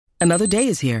Another day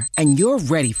is here, and you're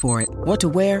ready for it. What to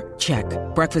wear? Check.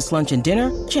 Breakfast, lunch, and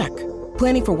dinner? Check.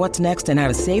 Planning for what's next and how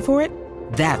to save for it?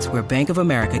 That's where Bank of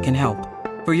America can help.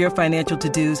 For your financial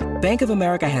to-dos, Bank of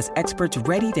America has experts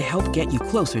ready to help get you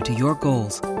closer to your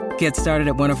goals. Get started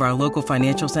at one of our local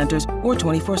financial centers or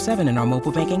 24/7 in our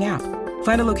mobile banking app.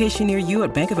 Find a location near you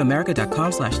at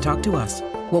bankofamerica.com/talktous.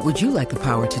 What would you like the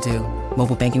power to do?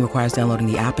 Mobile banking requires downloading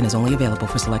the app and is only available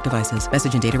for select devices.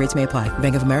 Message and data rates may apply.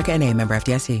 Bank of America N.A., member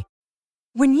FDIC.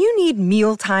 When you need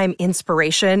mealtime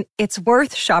inspiration, it's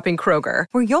worth shopping Kroger,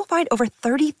 where you'll find over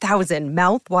 30,000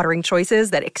 mouth-watering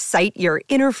choices that excite your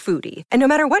inner foodie. And no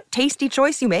matter what tasty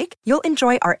choice you make, you'll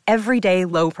enjoy our everyday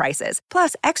low prices,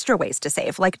 plus extra ways to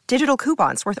save, like digital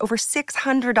coupons worth over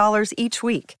 $600 each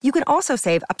week. You can also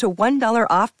save up to $1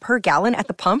 off per gallon at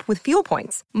the pump with fuel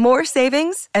points. More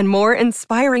savings and more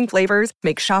inspiring flavors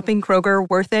make shopping Kroger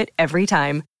worth it every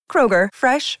time. Kroger,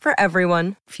 fresh for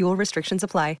everyone. Fuel restrictions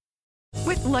apply.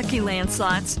 With Lucky Land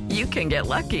Slots, you can get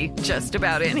lucky just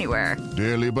about anywhere.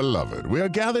 Dearly beloved, we are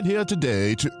gathered here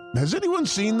today to... Has anyone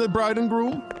seen the bride and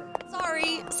groom?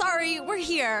 Sorry, we're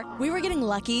here. We were getting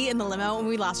lucky in the limo and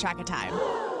we lost track of time.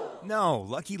 No,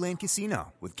 Lucky Land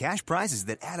Casino, with cash prizes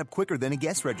that add up quicker than a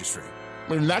guest registry.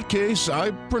 In that case,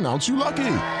 I pronounce you lucky.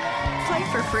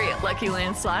 Play for free at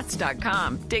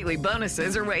LuckyLandSlots.com. Daily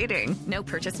bonuses are waiting. No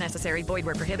purchase necessary. Void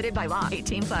where prohibited by law.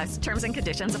 18+. Terms and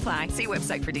conditions apply. See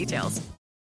website for details.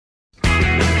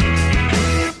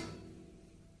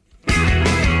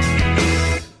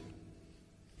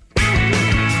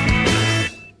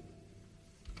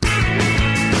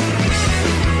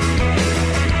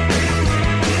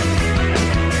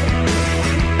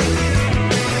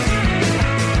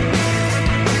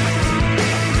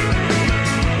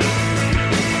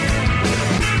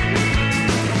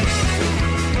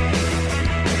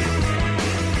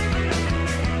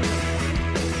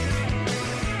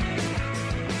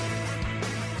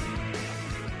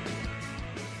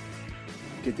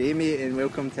 Good day, mate, and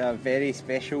welcome to a very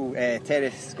special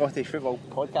Terrace Scottish Football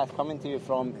podcast coming to you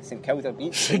from St Kilda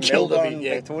Beach in Melbourne,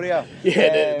 yeah. Victoria.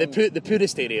 Yeah, the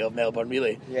poorest area of Melbourne,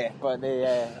 really. Yeah, but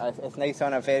it's nice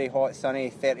on a very hot,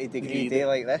 sunny, 30-degree day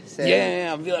like this.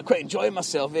 Yeah, I'm really quite enjoying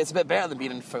myself. It's a bit better than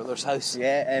being in Fowler's house.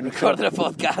 Yeah, recording a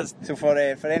podcast. So for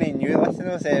any new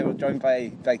listeners, we're joined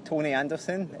by Tony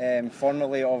Anderson,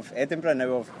 formerly of Edinburgh,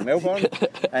 now of Melbourne,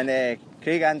 and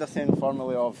Craig Anderson,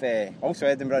 formerly of also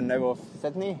Edinburgh, now of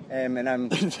Sydney, and I'm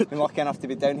been lucky enough to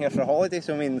be down here for a holiday,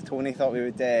 so me and Tony thought we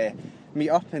would meet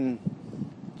up and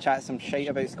chat some shite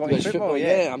about Scottish football.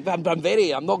 Yeah, I'm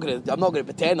not going to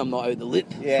pretend I'm not out of the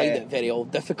loop. Yeah. I find it very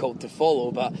difficult to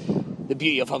follow, but the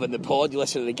beauty of having the pod, you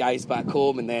listen to the guys back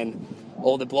home, and then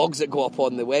all the blogs that go up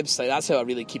on the website. That's how I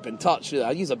really keep in touch. Really,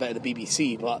 I use a bit of the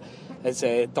BBC, but as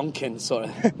Duncan sort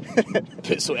of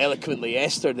put so eloquently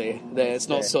yesterday, it's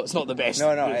not the best. No,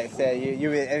 it's,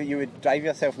 you would drive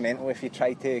yourself mental if you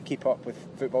tried to keep up with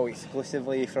football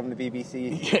exclusively from the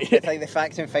BBC. Yeah. It's like the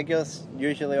facts and figures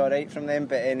usually all right from them,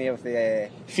 but any of the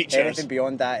features, anything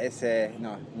beyond that is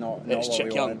not it's what Chick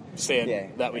we Young want.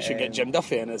 saying that we should get Jim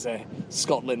Duffy in as a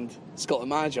Scotland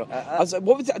manager. I was like,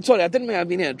 what was that? Sorry, I didn't mean I'd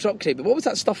been in a drop crate, but what was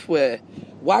that stuff with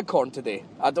Waghorn today?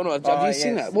 I don't know. Have you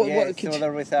seen that? So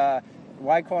there was a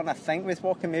Waghorn, I think, was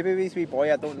walking, maybe with his wee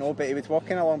boy, I don't know, but he was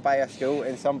walking along by a school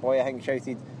and some boy, I think,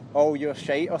 shouted, "Oh, you're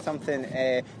shite," or something,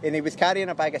 and he was carrying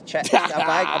a bag of chips, a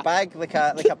bag like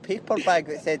a paper bag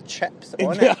that said chips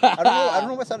on it. I don't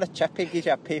know what sort of chip he gives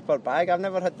you, a paper bag. I've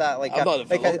never had that, like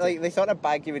the sort of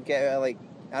bag you would get out of, like,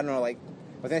 I don't know, like,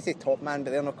 I was going to say Top Man, but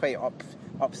they're not quite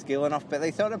upscale enough, but they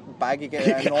sort of bag you get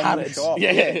at a normal shop.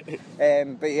 Yeah.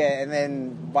 But yeah, and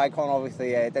then Waghorn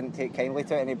obviously didn't take kindly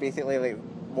to it, and he basically like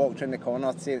walked round the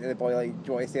corner to say to the boy, like, "Do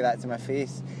you want to say that to my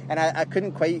face?" And I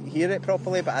couldn't quite hear it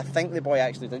properly, but I think the boy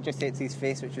actually did just say it to his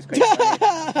face, which was quite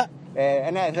funny.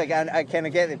 And that's like, I kind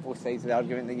of get both sides of the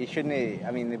argument that you shouldn't.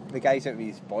 I mean, the guy's out with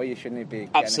his boy, you shouldn't be.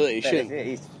 Absolutely, you shouldn't.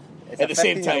 It's at the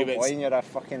same time, boy, and you're a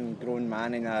fucking grown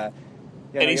man in a.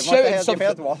 And he's shouting something.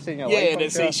 You've heard worse in your life, and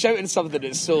he's shouting something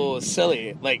that's so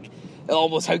silly, like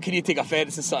almost. How can you take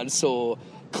offence to something so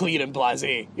clear and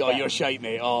blasé? Oh, you're shite,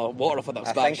 mate. Oh, water for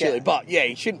that back, surely. But yeah,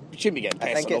 he shouldn't be getting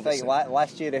pissed. I think it's obviously. like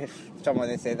last year, if someone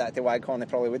had said that to Waghorn, they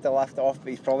probably would have laughed it off. But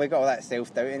he's probably got all that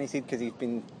self-doubt in his head because he's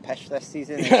been pished this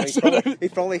season. So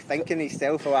he's probably thinking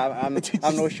himself, "Oh, I'm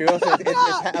not sure." So it's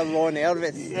hit a raw nerve.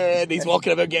 And he's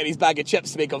walking about getting his bag of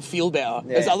chips to make him feel better.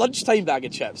 Yeah. It's a lunchtime bag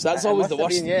of chips. That's always the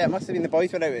worst. It must have been the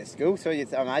boys were out at school, so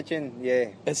you'd imagine. Yeah,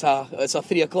 it's a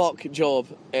 3 o'clock job.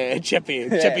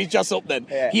 Chippy's just opening.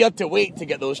 Yeah. He had to wait to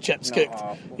get those chips cooked,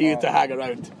 he had to hang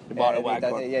around the Martin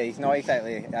Waghorn. Yeah, he's not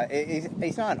exactly.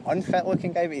 He's not an unfit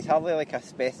looking guy, but he's hardly like a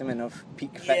specimen of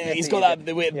peak fitness. Yeah, he's got that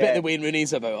bit the Wayne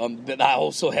Rooney's about him, but that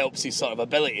also helps his sort of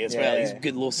ability as well. He's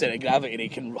good low centre of gravity, and he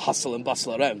can hustle and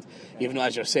bustle around. Even though,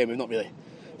 as you're saying, we've not really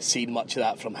seen much of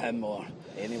that from him or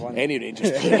any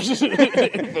Rangers players.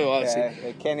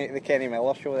 The Kenny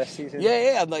Miller show this season.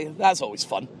 Yeah, like, that's always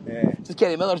fun. Yeah. Just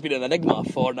Kenny Miller's been an enigma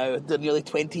for now nearly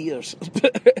 20 years.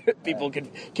 People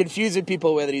confusing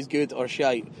people whether he's good or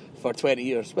shite for 20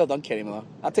 years. Well done, Kenny Miller.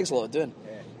 That takes a lot of doing.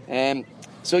 Yeah.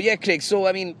 Craig. So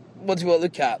I mean, what do you want to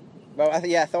look at? Well,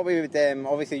 I thought we would.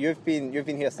 Obviously, you've been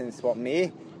here since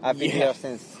May. I've been here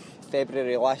since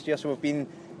February last year. So we've been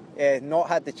not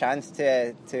had the chance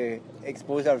to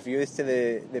expose our views to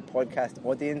the podcast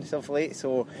audience of late.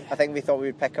 So I think we thought we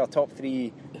would pick our top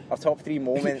three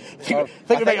moments. I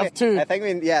think we might have two. I think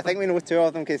we know two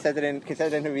of them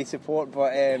considering who we support.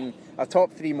 But our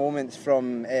top three moments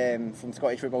from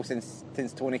Scottish football since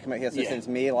Tony came out here, since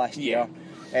May last year.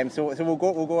 So we'll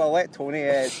go. I'll let Tony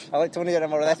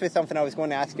remember. This was something I was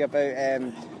going to ask you about.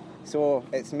 So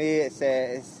it's May.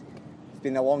 It's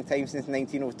been a long time since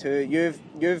 1902.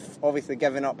 You've obviously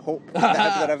given up hope that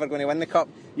Hibs are ever going to win the cup.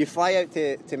 You fly out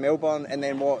to Melbourne, and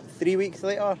then 3 weeks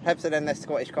later, Hibs are in this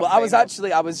Scottish Cup. Well, I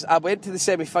went to the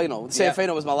semi-final. The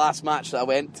semi-final was my last match that I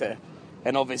went to,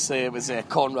 and obviously it was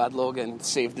Conrad Logan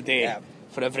saved the day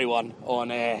for everyone on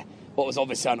what was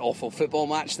obviously an awful football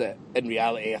match that, in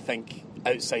reality, I think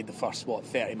outside the first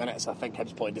 30 minutes, I think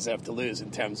Hibs probably deserved to lose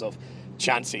in terms of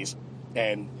chances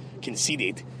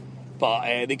conceded.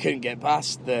 But they couldn't get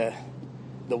past the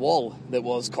wall that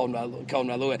was Conrad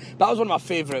Logan. That was one of my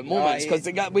favourite moments because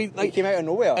he came out of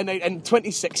nowhere. And in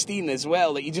 2016 as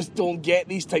well, you just don't get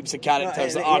these types of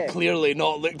characters that are clearly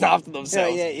not looked after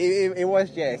themselves. He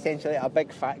was essentially a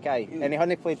big fat guy, and he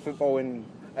hadn't played football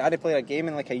hadn't played a game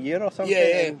in like a year or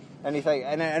something. And he's like,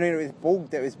 and I mean, it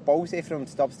was ballsy from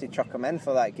Stubbs to chuck him in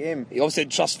for that game. He obviously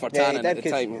had trust for Tannen at the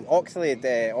time. Oxley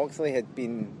had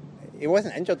been. He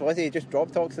wasn't injured, was he? He just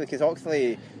dropped Oxley because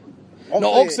Oxley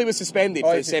was suspended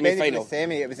for the semi-final.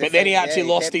 But then he actually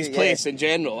lost his place in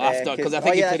general after, because I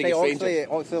think he played against Rangers.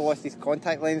 Oxley lost his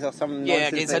contact lens or some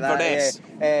nonsense against like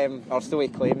Inverness. Or so he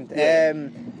claimed.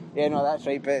 That's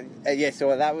right. But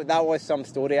so that was some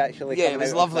story actually. Yeah, it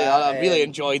was lovely. I really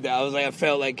enjoyed that. I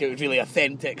felt like it was really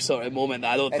authentic sort of moment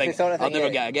that I don't think I'll never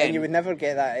get again. And you would never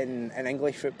get that in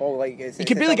English football. Like you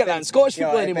can barely get that in Scottish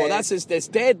football anymore. It's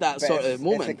dead. That sort of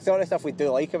moment. It's the sort of stuff we do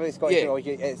like about Scottish football.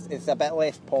 It's a bit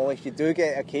less polished. You do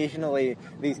get occasionally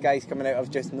these guys coming out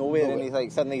of just nowhere, and he's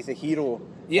like suddenly he's a hero.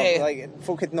 Like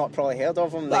folk had not probably heard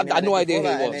of him. I had no idea who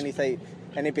he was. And then he's like.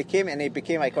 And he became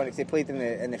iconic. He played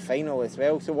in the final as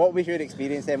well. So what was your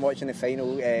experience then watching the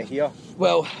final here?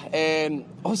 Well,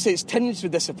 obviously it's tinged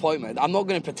with disappointment. I'm not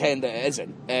going to pretend that it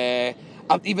isn't.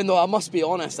 Even though I must be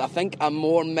honest, I think I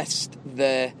more missed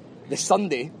the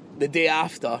Sunday, the day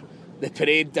after, the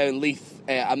parade down Leith.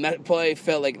 I probably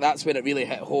felt like that's when it really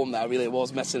hit home that I really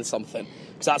was missing something.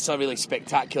 Because that's a really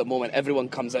spectacular moment. Everyone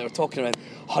comes out. We're talking around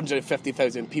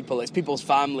 150,000 people. It's people's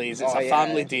families. It's a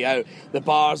family day out. The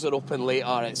bars are open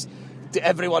later.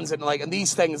 Everyone's in and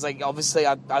these things, obviously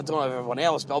I don't know everyone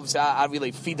else, but obviously I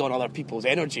really feed on other people's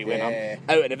energy when I'm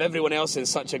out, and if everyone else is in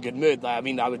such a good mood, I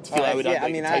would feel I would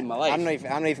have the time of my life. I'm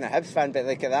not even a Hibs fan, but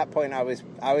at that point I was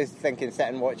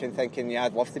sitting watching thinking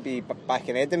I'd love to be back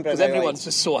in Edinburgh because everyone's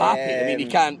just so happy. You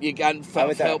can't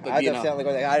help but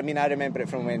being I remember it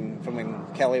from when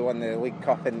Kelly won the League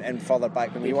Cup and further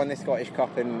back when we won the Scottish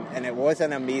Cup, and it was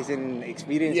an amazing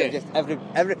experience. Just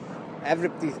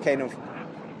everybody's kind of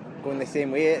going the same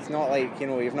way. It's not like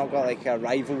you've not got like a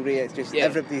rivalry. It's just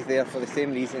everybody's there for the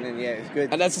same reason, and it's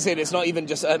good. And that's to say, it's not even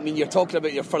just. I mean, you're talking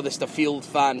about your furthest afield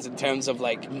fans in terms of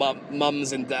like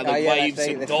mums and wives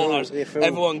and daughters.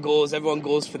 Everyone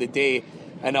goes for the day.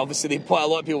 And obviously, quite a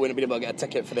lot of people wouldn't have been able to get a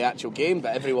ticket for the actual game,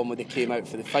 but everyone would have came out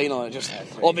for the final. And just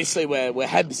obviously, with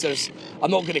Hibs, I'm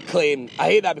not going to claim. I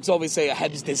hate that because obviously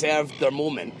Hibs deserved their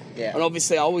moment, and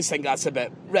obviously I always think that's a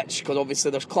bit rich because obviously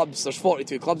there's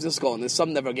 42 clubs in Scotland, and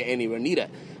some never get anywhere near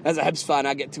it. As a Hibs fan,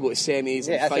 I get to go to semis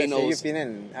and finals. You've been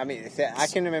in. I mean, I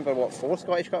can remember 4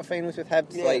 Scottish Cup finals with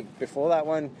Hibs, before that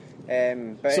one.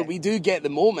 So we do get the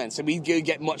moments, and we do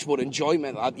get much more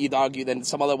enjoyment, you'd argue, than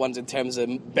some other ones in terms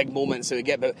of big moments that we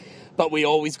get. But we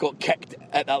always got kicked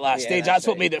at that last stage. That's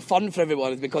what made it fun for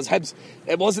everyone, is because Hibs,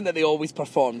 it wasn't that they always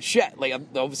performed shit. Like,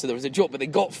 obviously there was a joke, but they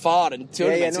got far in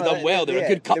tournaments and done well. They were a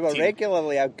good cup team. They were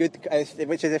regularly a good,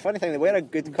 which is a funny thing. They were a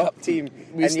good cup team,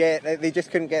 and yet they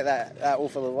just couldn't get that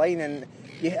over the line. And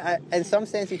Yeah, in some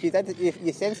senses you did.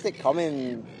 You sensed it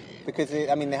coming because they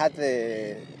had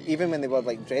even when they were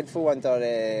like dreadful under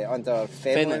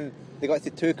Fenlon, they got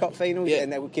to 2 cup finals,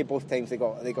 and both times they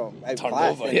got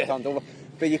outclassed and turned over.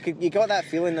 But you got that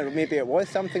feeling that maybe it was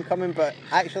something coming, but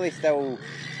actually still,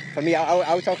 for me,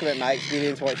 I'll talk about my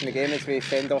experience watching the game as we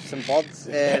fend off some birds.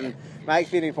 My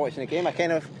experience watching the game, I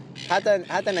kind of had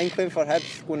an inkling for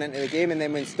Hibs going into the game, and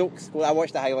then when Stokes scored, I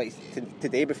watched the highlights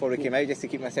today before we came out just to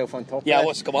keep myself on top. Yeah, I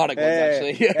watched Kamara ones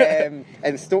actually.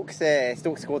 And Stokes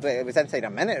scored, it was inside a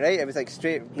minute, right? It was like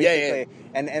straight, basically.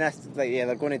 And I was like,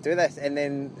 they're going to do this. And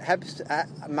then Hibs,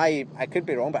 I could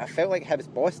be wrong, but I felt like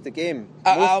Hibs bossed the game.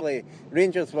 Mostly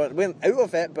Rangers weren't out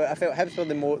of it, but I felt Hibs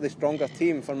were the stronger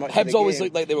team for much of the game. Hibs always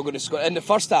looked like they were going to score in the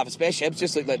first half, especially. Hibs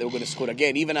just looked like they were going to score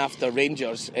again, even after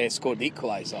Rangers scored the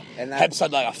equaliser. Hibs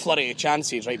had like a flurry of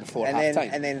chances right before half time.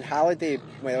 And then Halliday,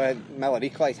 when Miller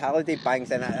equalised, Halliday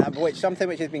bangs in something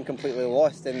which has been completely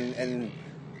lost in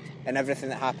everything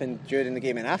that happened during the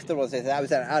game and afterwards. That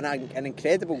was an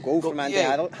incredible goal from Andy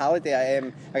Halliday,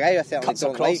 a guy I certainly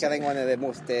don't like. I think one of the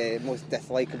most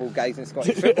dislikable guys in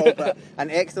Scottish football, but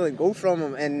an excellent goal from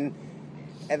him. And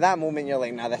at that moment you're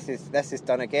like, nah, this is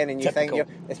done again. And you think,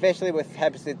 especially with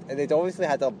Hibs, they'd obviously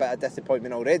had a bit of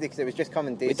disappointment already because it was just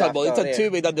coming days after.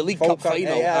 We did the League Cup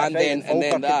final, and then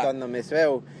that. Had done them as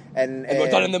well. And we're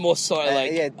done in the most sort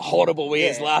of horrible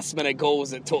ways, last minute goals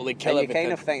that totally kill everything. You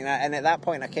kind of think that, and at that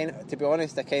point, to be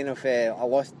honest, I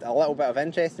lost a little bit of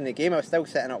interest in the game. I was still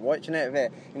sitting up watching it,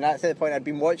 and that's at the point I'd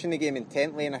been watching the game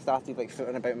intently, and I started like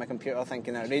footing about my computer,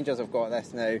 thinking that Rangers have got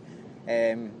this now.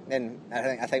 And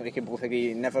I think we can both agree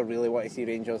you never really want to see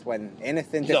Rangers win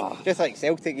anything. Just like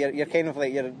Celtic, you're kind of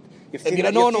like you've seen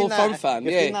that, Old Firm fan.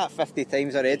 You've seen that 50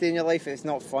 times already in your life. It's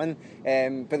not fun.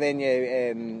 But then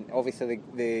you obviously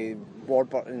the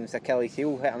Warburton's Achilles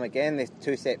heel hit him again. The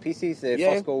 2 set pieces. The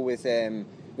first goal was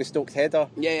Stokes' header.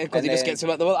 Yeah, because he just gets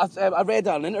him at the. I read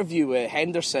an interview with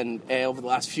Henderson over the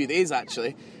last few days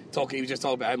actually. He was just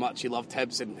talking about how much he loved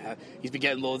Hibs, and he's been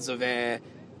getting loads of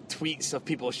tweets of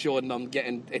people showing them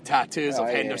getting tattoos of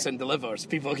Henderson delivers.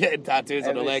 People getting tattoos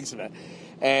on their legs of it.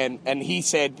 And he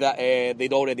said that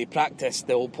they'd already practiced.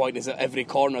 The whole point is that every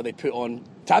corner they put on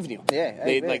Tavernier.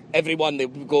 Like everyone they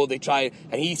go, they try.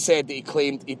 And he said that he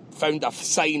claimed he found a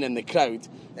sign in the crowd,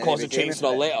 concentrates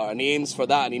on a letter, and he aims for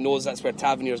that, and he knows that's where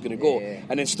Tavernier's going to go.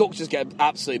 And then Stokes just get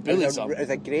absolutely bullied. It was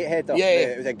a great header.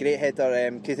 It was a great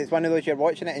header because it's one of those you're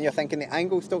watching it and you're thinking the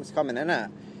angle Stokes coming in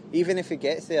at, even if he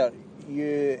gets there,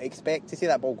 you expect to see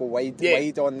that ball go wide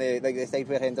on the side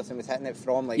where Henderson was hitting it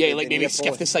from. Maybe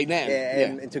skiff the side net.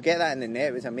 And to get that in the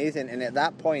net was amazing. And at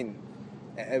that point,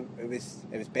 it was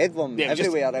bedlam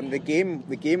everywhere. And the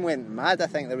game went mad. I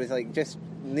think there was just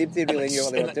nobody really knew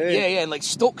what they were doing. And like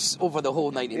Stokes over the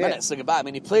whole 90 minutes looking back. I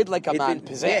mean, he played like a man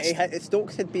possessed.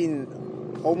 Stokes had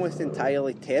been almost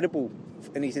entirely terrible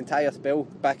in his entire spell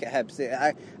back at Hibs.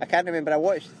 I can't remember. I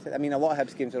watched. a lot of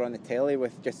Hibs games were on the telly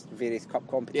with just various cup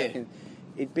competitions.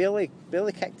 He'd barely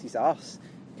kicked his arse.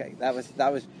 That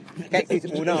was kicked his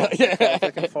own arse. I was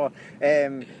looking for.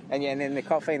 And then the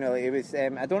cup final, it was.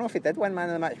 I don't know if he did win man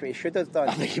of the match, but he should have done.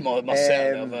 I think he must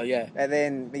certainly have. And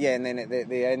then at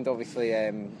the end, obviously,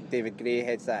 David Gray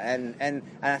heads that in, and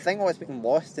I think what's been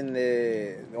lost in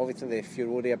the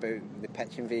furore about the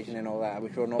pitch invasion and all that,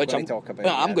 which we're not going to talk about.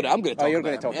 No, I'm going to talk about it. Oh, you're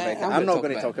going to talk about it. I'm not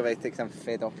going to talk about it because I'm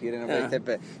fed up hearing about it.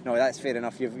 But no, that's fair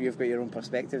enough. You've got your own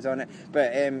perspectives on it.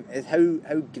 But it's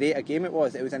how great a game it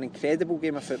was. It was an incredible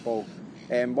game of football.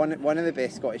 One of the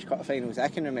best Scottish cup finals I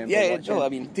can remember. I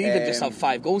mean, to even just have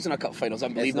 5 goals in a cup final is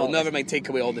unbelievable. Never mind take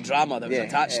away all the drama that was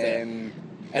attached to it.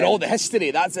 And all the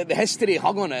history, that's it, the history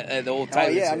hung on it the whole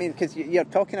time. Because you're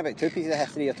talking about 2 pieces of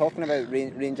history. You're talking about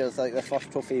Rangers, like their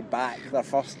first trophy back, their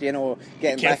first, getting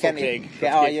back into...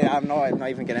 Craig. I'm not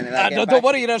even getting into that. No, don't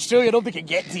worry, you're Australia, I don't think it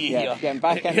get to you here. Getting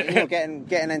back in,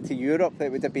 getting into Europe, that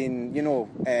would have been,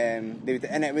 and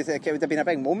it would have been a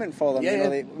big moment for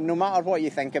them. No matter what you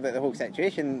think about the whole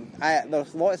situation,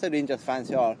 there's lots of Rangers fans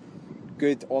who are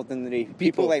good, ordinary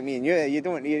people like me and you. You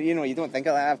don't think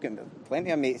of that. I've got plenty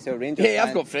of mates who are Rangers fans.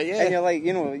 I've got friends. And you're like,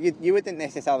 you wouldn't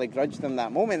necessarily grudge them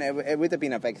that moment. It would have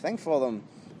been a big thing for them.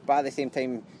 But at the same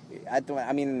time, I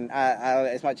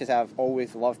as much as I've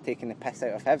always loved taking the piss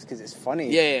out of Hibs because it's funny.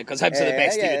 Because Hibs are the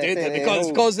best team to do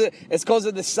it. It's because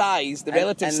of the size, the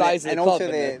relative size of the club.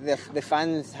 And also the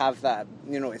fans have that,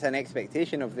 it's an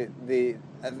expectation of they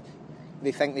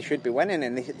think they should be winning,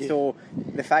 and so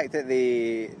the fact that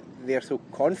they they're so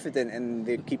confident and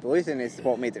they keep losing is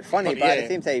what made it funny. But But at the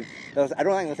same time, I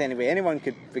don't think there's any way anyone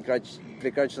could begrudge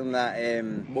them that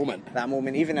moment. That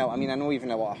moment. Even I know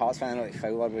even a lot of Hearts fans, I know like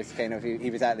Fowler was kind of he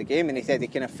was at the game and he said he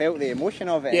kind of felt the emotion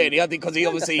of it. Yeah, and he had because he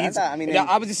obviously.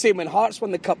 I was the same when Hearts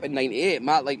won the cup in '98.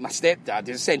 My stepdad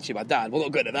is essentially my dad. We'll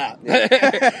not go into that.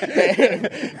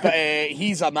 Yeah. But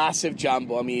he's a massive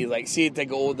Jambo. I mean, like, see, to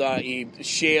get older, he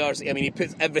shares. I mean, he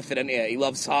puts everything into it. He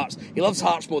loves Hearts. He loves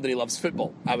Hearts more than he loves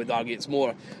football. I would argue it's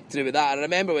more to do with that. And I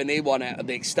remember when they won it,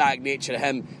 the ecstatic nature of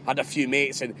him. I had a few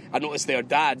mates, and I noticed their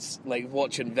dads like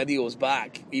watching videos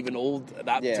back, even old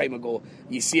that time ago.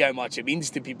 You see how much it means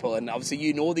to people, and obviously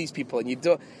you know these people, and you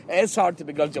do. It is hard to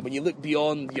begrudge them when you look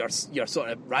beyond your sort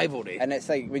of rivalry. And it's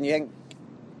like when you think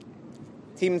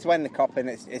teams win the cup and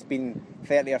it's been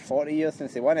 30 or 40 years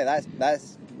since they won it,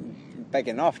 that's big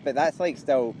enough. But that's like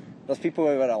still, there's people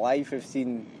who were alive who've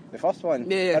seen the first one.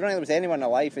 Yeah. I don't think there was anyone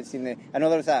alive who'd seen I know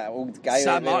there was that old guy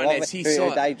Sam Martinez,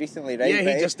 who died recently, right?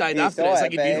 Yeah, he just died after. It's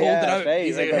like he'd been holding out. Right.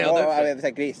 He's like held out. It was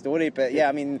a great story, but yeah,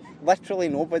 I mean, literally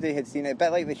nobody had seen it. A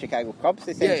bit like the Chicago Cubs,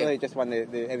 essentially, just won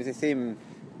it was the same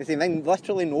thing.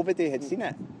 Literally nobody had seen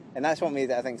it. And that's what made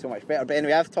it, I think, so much better. But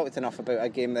anyway, I've talked enough about a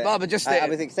game that I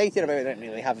was excited about. I didn't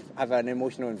really have an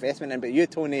emotional investment in. But you,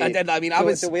 Tony, I did. I mean,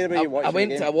 so where were you watching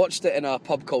the game? I watched it in a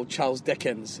pub called Charles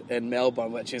Dickens in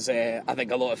Melbourne, which is, I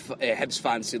think, a lot of Hibs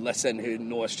fans who listen, who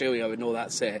know Australia, would know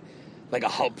that's like a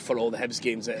hub for all the Hibs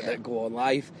games that go on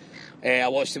live. I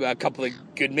watched it with a couple of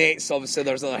good mates. Obviously,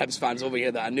 there's other Hibs fans over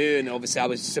here that I knew, and obviously I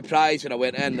was surprised when I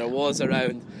went in. There was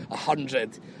around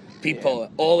 100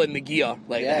 people, all in the gear,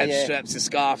 like the Hibs strips, the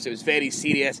scarves. It was very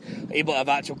serious. Able to have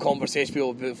actual conversation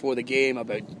with people before the game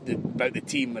about the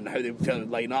team and how they felt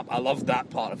line up. I loved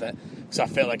that part of it because I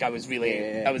felt like I was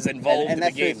really I was involved in the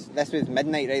game. This was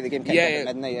midnight, right? The game kicked off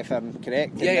at midnight, if I'm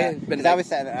correct. Because I was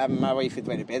sitting, my wife had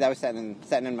went to bed. I was sitting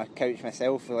in my couch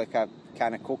myself with like a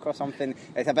can of Coke or something.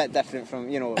 It's a bit different from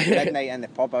midnight in the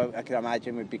pub. I could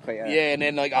imagine would be quite. And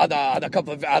then like I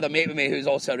had a mate with me who's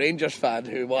also a Rangers fan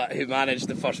who managed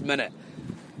the first minute.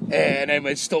 And then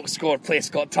when Stoke scored, place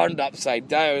got turned upside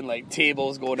down, like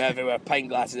tables going everywhere, pint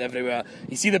glasses everywhere.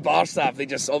 You see the bar staff, they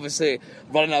just obviously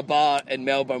running a bar in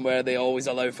Melbourne where they always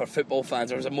allow for football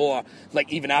fans. There was more,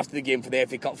 like even after the game for the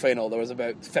FA Cup final, there was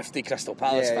about 50 Crystal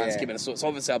Palace fans came in. So it's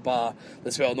obviously a bar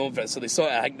that's well known for it. So they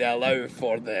sort of, I think they allow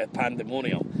for the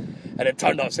pandemonium. And it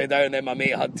turned upside down, and then my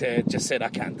mate had to just said, I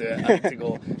can't do it, I have to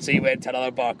go. So he went to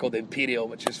another bar called the Imperial,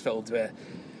 which was filled with,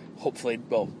 hopefully,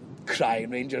 crying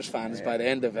Rangers fans by the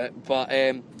end of it. But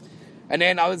and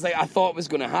then I was like, I thought it was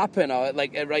going to happen.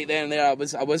 Right then and there, I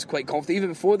was quite confident. Even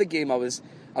before the game, I was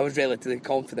relatively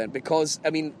confident because I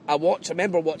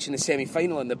remember watching the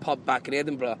semi-final in the pub back in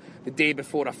Edinburgh the day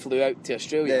before I flew out to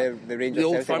Australia. The Rangers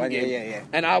Old Firm one, game.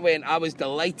 And I was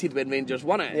delighted when Rangers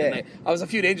won it. And I was a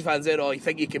few Rangers fans there. Oh, you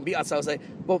think you can beat us? I was like,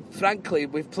 well, frankly,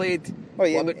 we've played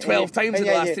about 12 times in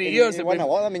the last 3 years. You won a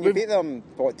lot. I mean, you beat them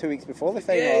 2 weeks before the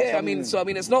final. Yeah. I mean,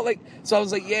 it's not like. So I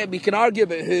was like, we can argue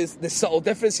about who's the subtle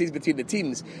differences between the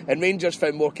teams, and Rangers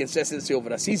found more consistency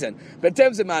over a season. But in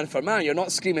terms of man for man, you're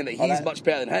not screaming that he's much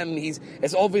better than him.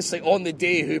 It's obviously on the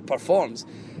day who performs,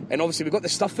 and obviously we got the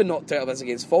stuffing knocked out of us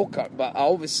against Falkirk. But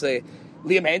obviously,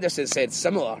 Liam Henderson said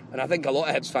similar, and I think a lot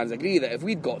of Hibs fans agree that if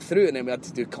we'd got through and then we had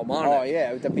to do Kilmarnock,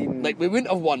 it would have been like we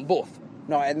wouldn't have won both.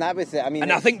 No, and that was it. I mean,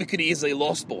 and I think we could have easily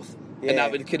lost both. And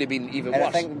that could have been even worse.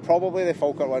 I think probably the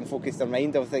Falkirk one focused their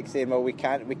mind of like saying, well, we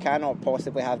cannot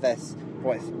possibly have this.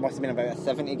 What must have been about a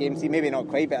 70-game season, maybe not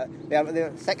quite, but they're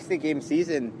 60-game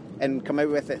season and come out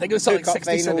with it. I think it was like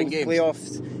 67 games,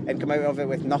 playoffs, and come out of it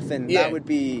with nothing. Yeah. That would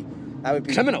be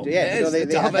criminal. Yeah,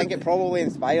 I think it probably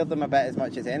inspired them a bit as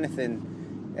much as anything.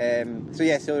 But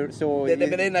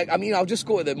then, I'll just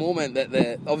go to the moment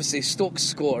that obviously Stokes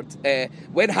scored.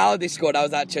 When Halliday scored, I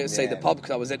was actually outside the pub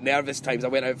because I was at nervous times. I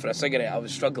went out for a cigarette. I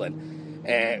was struggling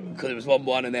because it was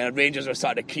 1-1, and then Rangers were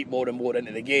starting to creep more and more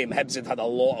into the game. Hibs had a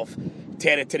lot of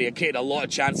territory and created a lot of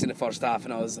chance in the first half,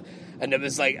 and it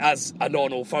was like, as a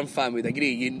non-Old Firm fan would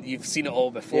agree, you've seen it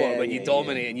all before. When you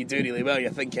dominate and you do really well,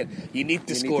 you're thinking you need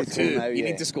to score two. You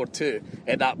need to score two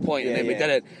at that point, and then we did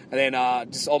it. And then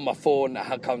just on my phone,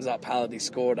 it comes up, Halliday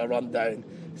scored. I run down,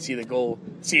 see the goal.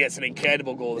 See, it's an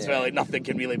incredible goal as well. Like, nothing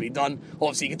can really be done.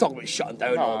 Obviously, you can talk about shutting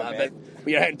down and all that, but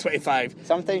when you're hitting 25,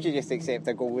 sometimes you just accept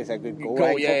a goal is a good goal.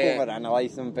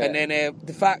 Overanalyse them, but... And then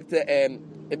the fact that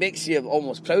it makes you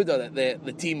almost prouder that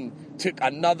the team took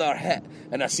another hit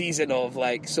in a season of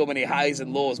like so many highs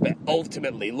and lows, but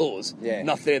ultimately lows.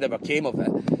 Nothing ever came of it.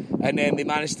 And then they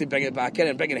managed to bring it back in,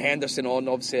 and bringing Henderson on,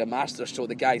 obviously a masterstroke.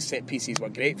 The guy's set pieces were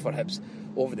great for Hibs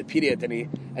over the period, and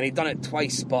he done it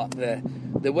twice. But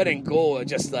the winning goal,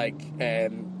 just like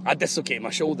I dislocated my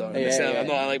shoulder. I'm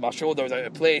not like my shoulder was out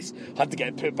of place. Had to get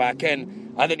it put back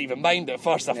in. I didn't even mind at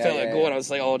first. I felt it go, and I was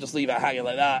like, "Oh, just leave it hanging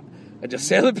like that and just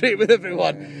celebrate with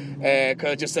everyone."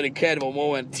 Because just an incredible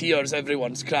moment. Tears,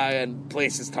 everyone's crying.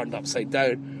 Places turned upside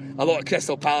down. A lot of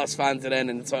Crystal Palace fans are in,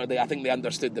 and sort of I think they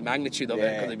understood the magnitude of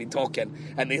it because they've been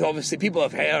talking, and they obviously people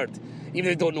have heard. Even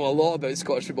if they don't know a lot about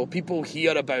Scottish football, people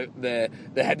hear about the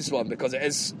Hibs one because it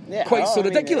is quite so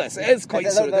ridiculous. It is quite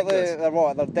so ridiculous.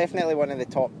 They're definitely one of the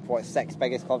top 6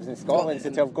 biggest clubs in Scotland. So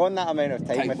to have gone that amount of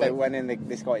time without winning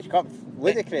the Scottish Cup,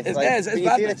 ludicrous. It's you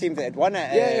see the teams that had won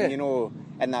it,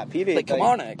 in that period. Like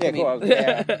Kilmarnock. Well, everybody.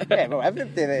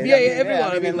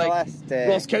 Everyone. I mean, like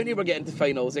Ross County were getting to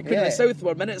finals. The South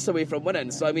were minutes away from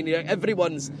winning. So I mean,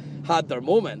 everyone's had their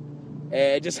moment.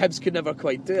 Just Hibs could never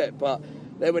quite do it, but.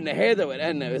 Then when the header went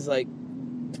in, it was like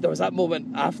there was that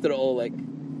moment after it all, like,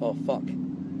 oh fuck,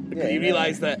 because you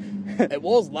realise that it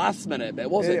was last minute, but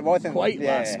it wasn't quite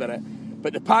last minute.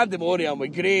 But the pandemonium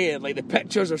with Gray, and like the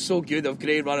pictures are so good of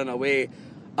Gray running away,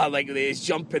 and like his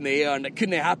jump in the air, and it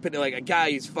couldn't happen to like a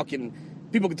guy who's fucking.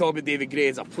 People can talk about David Gray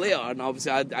as a player, and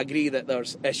obviously I agree that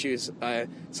there's issues.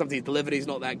 Some of his delivery's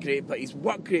not that great, but he's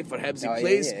worked great for Hibs. He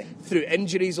plays through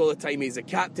injuries all the time. He's a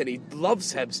captain. He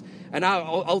loves Hibs, and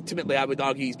ultimately I would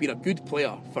argue he's been a good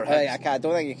player for Hibs. I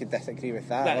don't think you could disagree with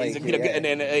that. And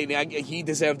then he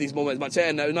deserved these moments much.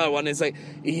 And another one is like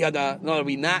he had another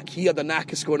wee knack. He had a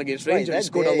knack of scoring against Rangers. He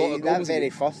scored a lot of goals.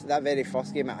 That very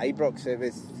first game at Ibrox, it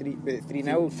was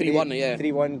 3-0. 3-1,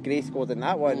 3-1. Gray scored in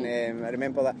that one. I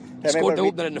remember that. Scored the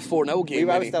opener in the 4-0 game.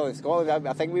 I was still in Scotland.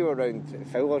 I think we were around.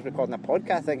 Phil was recording a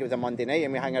podcast. I think it was a Monday night,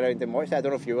 and we hung around and watched it. I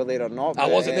don't know if you were there or not. I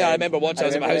wasn't there. I remember watching. I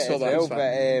was at my house for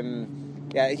that.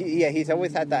 He's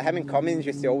always had that. Him and Cummins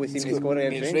used to always seem to score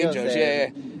against Rangers.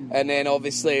 And then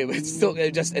obviously it's still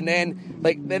just, and then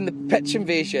the pitch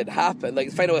invasion happened. Like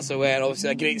the final whistle went. Obviously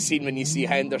a great scene when you see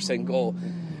Henderson go.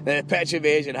 Then the pitch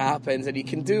invasion happens, and you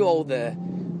can do all the.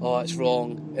 Oh, it's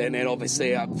wrong. And then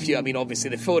obviously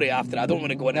the fury after. I don't want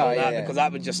to go into all that because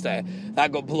that would just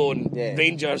that got blown.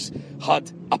 Rangers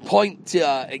had a point to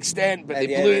an extent, but they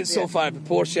blew it so far in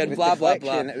proportion. Blah blah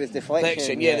blah. It was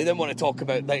deflection. They didn't want to talk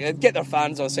about get their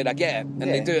fans on side. I get it,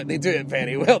 and they do it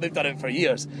very well. They've done it for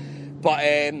years. But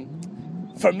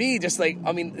for me,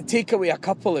 take away a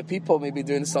couple of people maybe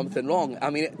doing something wrong. I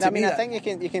think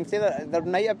you can say that there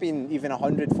might have been even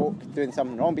 100 folk doing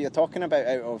something wrong, but you're talking about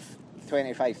out of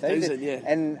 25,000,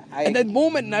 and the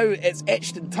moment now it's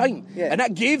etched in time, and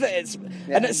that gave it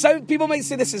and it sounds. People might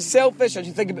say this is selfish, and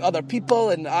you think about other people,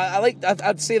 and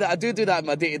I'd say that I do that in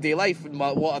my day-to-day life and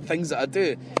what are things that I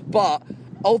do, but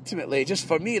ultimately, just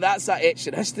for me, that's that etched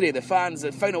in history. The fans,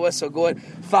 the final whistle going,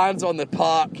 fans on the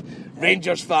park.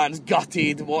 Rangers fans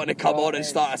gutted, wanting to come on and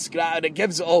start a scrap, and it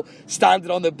gives it all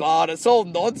standing on the bar. It's all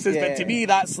nonsense, but to me,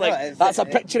 that's a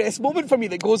picturesque moment for me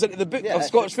that goes into the book of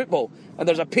Scottish football. And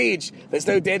there's a page that's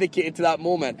now dedicated to that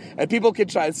moment. And people can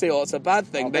try and say, "Oh, it's a bad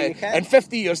thing," but in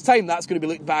 50 years' time, that's going to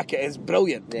be looked back at as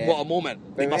brilliant. What a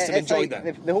moment! They must have enjoyed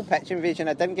it. The whole pitch invasion,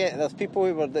 I didn't get. There's people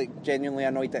who were genuinely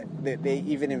annoyed that they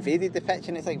even invaded the pitch,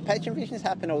 and it's like pitch invasions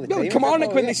happen all the time.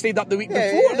 Kilmarnock when they stayed up the week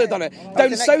before, they'd done it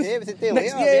down south. It was a day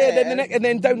later. And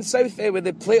then down south with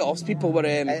the playoffs, people were.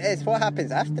 It's what happens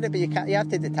after it, but you have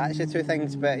to detach the two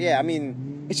things. But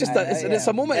it's just it's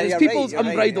a moment. It's people's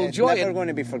unbridled joy. It's never going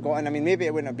to be forgotten. I mean, maybe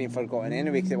it wouldn't have been forgotten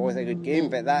anyway because it was a good game,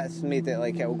 but that's made it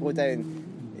like it'll go down.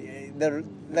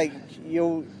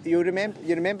 You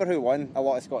remember who won a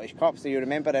lot of Scottish Cups, so you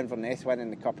remember Inverness winning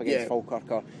the Cup against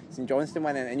Falkirk or St Johnstone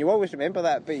winning, and you always remember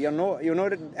that, but you're not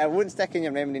it won't stick in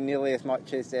your memory nearly as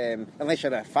much as unless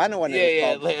you're a fan of one of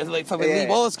those clubs. Like for Lee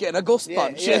Wallace getting a ghost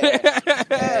punch.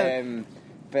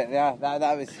 But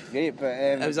that was great. But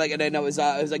it was like, and then it was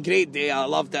a great day. I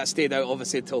loved it. I stayed out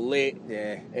obviously till late.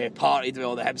 Partied with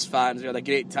all the Hibs fans. We had a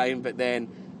great time. But then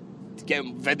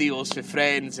getting videos for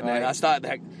friends, and then I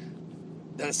started.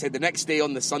 I said the next day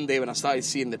on the Sunday when I started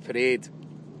seeing the parade,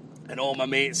 and all my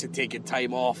mates had taken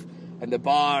time off, and the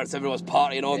bars, everyone's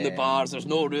partying on the bars. There's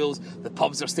no rules. The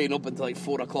pubs are staying open until like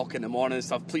 4 o'clock in the morning and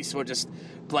stuff. Police were just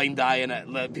blind eyeing it,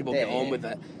 letting people get on with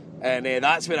it. And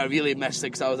that's when I really missed it,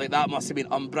 because I was like, that must have been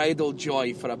unbridled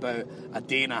joy for about a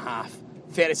day and a half.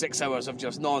 36 hours of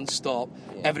just non-stop.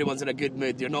 Everyone's in a good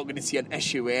mood. You're not going to see an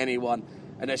issue with anyone.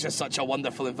 And it's just such a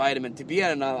wonderful environment to be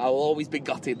in, and I'll always be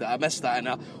gutted that I missed that, and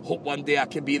I hope one day I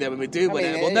can be there when we do win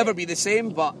it. It will never be the same,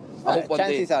 but I hope one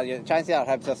day. Chances are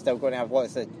Hibs are still going to have,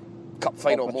 cup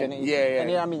final moment. opportunities. Yeah.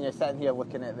 And I mean, you're sitting here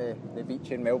looking at the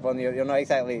beach in Melbourne. You're not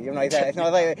exactly. It's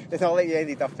not like you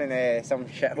ended up in some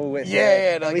shithole.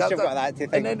 At least you've got that to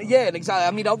think. And exactly.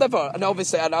 I mean, I'll never. And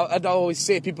obviously, I'd always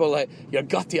say to people like, "You're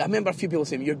gutty." I remember a few people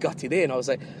saying, "You're gutty," there, and I was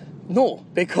like, no,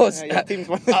 because your team's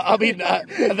won. I mean,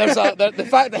 the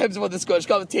fact that Hibs won the Scottish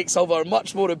Cup takes over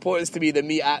much more importance to me than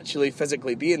me actually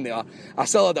physically being there. I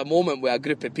still had a moment with a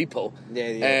group of people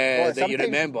that you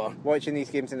remember. Watching these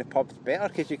games in the pub's better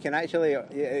because you can actually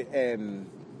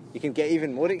you can get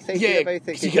even more excited about it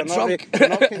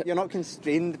because you're not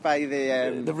constrained by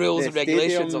the rules and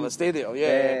regulations of a stadium.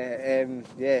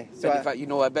 So in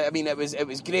fact, but I mean, it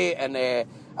was great and.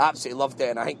 Absolutely loved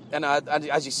it, and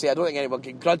as you say, I don't think anyone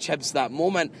can grudge Hibs that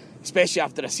moment, especially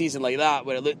after a season like that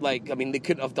where it looked like, I mean, they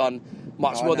couldn't have done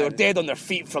much more. They were dead on their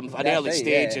feet from an early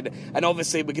stage, and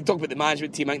obviously we can talk about the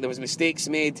management team. I think there was mistakes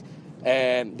made,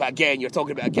 but again, you're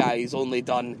talking about a guy who's only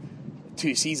done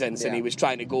 2 seasons and he was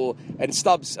trying to go, and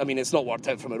Stubbs, I mean, it's not worked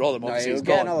out from it all. Obviously he's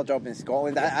get another job in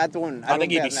Scotland. I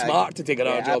think he'd be smart to take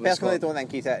another job in Scotland. I personally don't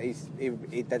think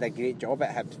he did a great job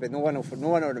at Hibs, but no one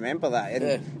will remember that.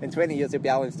 In 20 years it'll be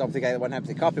Alan Stubbs, the guy that won Hibs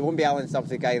the Cup. It won't be Alan Stubbs,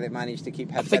 the guy that managed to keep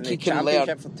Hibs in the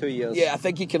Championship for 2 years. I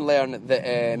think he can learn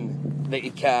that he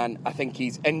can. I think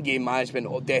his in-game management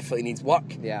definitely needs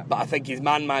work, but I think his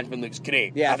man management looks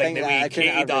great. I think that he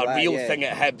created a real thing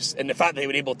at Hibs, and the fact that they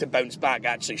were able to bounce back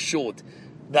actually showed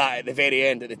that at the very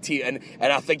end of the team,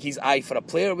 and I think his eye for a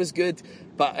player was good.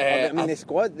 But I mean, the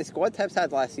squad Hibs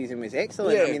had last season was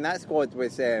excellent. I mean, that squad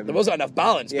was there wasn't enough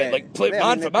balance, but like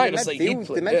man for man, it's like the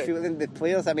midfield, the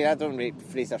players. I mean, I don't rate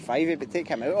Fraser Fivey, but take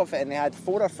him out of it, and they had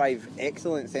 4 or 5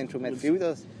 excellent central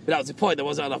midfielders. But that was the point. There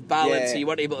wasn't enough balance, so you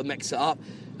weren't able to mix it up.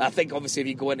 I think obviously if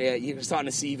you go into it, you're starting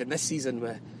to see even this season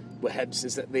with Hibs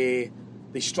is that they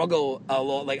struggle a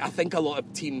lot. Like, I think a lot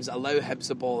of teams allow Hibs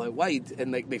the ball out wide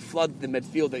and like they flood the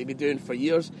midfield that they've been doing for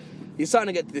years. You're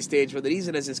starting to get to the stage where the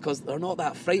reason is because they're not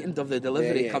that frightened of the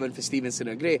delivery coming for Stevenson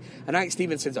or Gray. And I think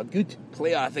Stevenson's a good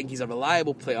player. I think he's a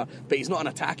reliable player, but he's not an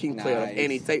attacking player of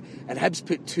any type. And Hibs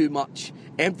put too much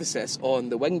emphasis on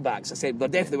the wing backs. I said they're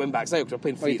definitely wing backs now because they're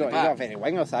playing 3 at the back. You don't have any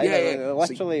wingers either.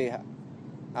 Literally.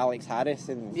 Alex Harris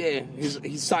and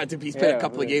he's started to played a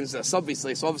couple of games this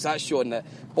obviously, so obviously that's showing that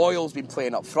Boyle's been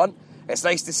playing up front. It's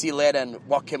nice to see Lennon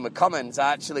working with Cummins.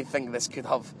 I actually think this could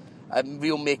have a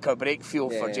real make or break feel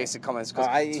for Jason Cummins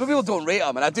because some people don't rate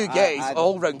him, and I do get his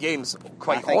all round games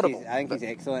quite horrible. I think he's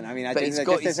excellent. I mean, I think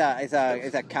just as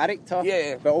a character,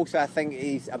 but also I think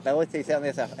his ability, certainly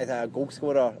as a goal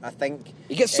scorer, I think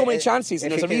he gets so many chances,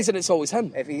 and there's a reason it's always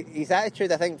him. If his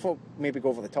attitude, I think folk maybe go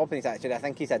over the top in his attitude. I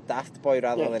think he's a daft boy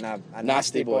rather than a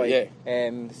nasty boy.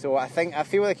 So I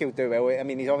feel like he'll do well. I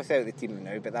mean, he's obviously out of the team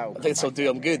now, but I think this will do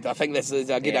him good. I think this is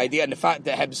a good idea, and the fact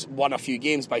that Hibs won a few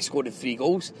games by scoring 3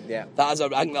 goals. That has I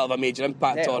think that'll have a major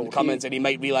impact on Cummins, and he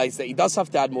might realise that he does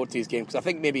have to add more to his game, because I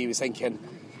think maybe he was thinking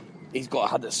he's got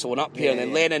to have it sewn up here, and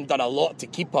then Lennon done a lot to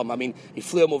keep him. I mean, he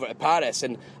flew him over to Paris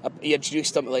and he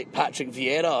introduced him to like Patrick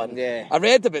Vieira, and I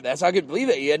read about this, I couldn't believe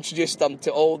it. He introduced him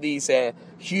to all these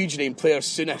huge name players,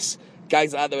 Souness,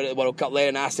 guys like that were at the World Cup.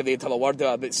 Lennon asked if they'd have a word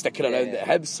about sticking around at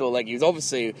Hibs, so like he was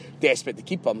obviously desperate to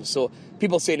keep him. So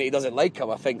people saying that he doesn't like him,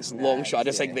 I think is long shot. I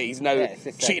just think that he's now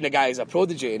treating the guy as a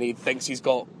prodigy, and he thinks he's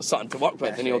got something to work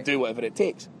with, and he'll do whatever it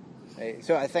takes.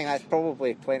 So I think that's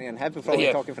probably plenty on him. We're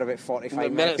probably talking for about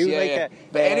 45 minutes.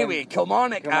 But anyway,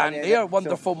 Kilmarnock and their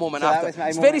wonderful moment after.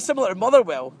 It's very similar to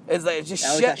Motherwell. It's like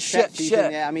just shit.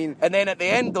 Yeah, I mean, and then at the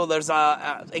end though, there's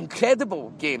a incredible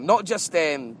game. Not just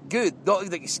good. Not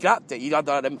that you scrapped it. You had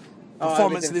a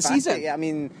performance of the season. I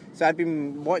mean, so I'd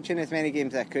been watching as many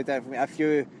games as I could. A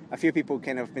few people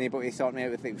kind of been able to sort me out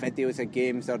with like videos of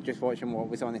games, or just watching what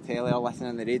was on the telly or listening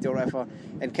on the radio or whatever.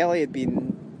 And Kelly had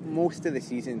been most of the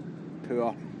season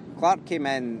poor. Clark came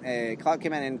in and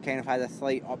kind of had a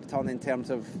slight upturn in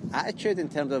terms of attitude, in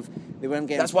terms of they weren't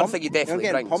getting That's pumped. One thing you definitely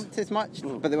they weren't getting pumped as much,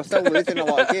 but they were still losing a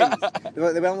lot of games.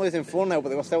 They weren't losing 4-0, but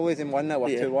they were still losing 1-0 or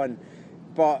 2-1.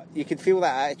 But you could feel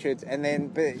that attitude, and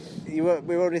then we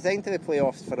were resigned to the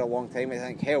playoffs for a long time. I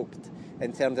think helped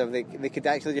in terms of they could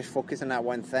actually just focus on that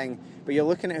one thing. But you're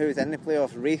looking at who's in the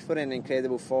playoffs. Raith were in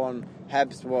incredible form.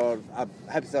 Hibs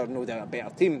are no doubt a better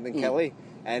team than Kelly.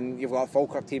 And you've got a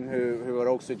Falkirk team who are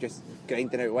also just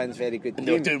grinding out wins, very good team. And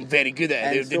they were doing very good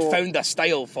at it. They'd found a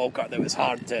style, Falkirk, that was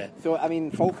hard to... So, I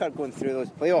mean, Falkirk going through those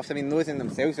playoffs, I mean, those in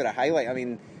themselves were a highlight. I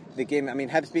mean, the game. I mean,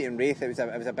 Hibs beating Wraith, it was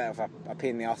a bit of a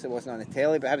pain in the arse. It wasn't on the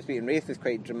telly, but Hibs beating Wraith was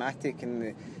quite dramatic,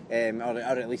 and or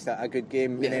at least a good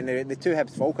game. Yeah. And then the two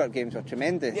Hibs Falkirk games were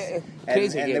tremendous. Yeah,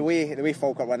 crazy and games. the way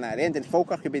Falkirk won that at the end, and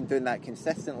Falkirk had been doing that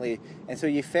consistently, and so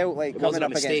you felt like It coming wasn't a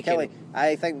up against mistake, Kelly.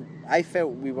 I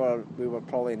felt we were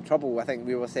probably in trouble. I think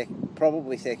we were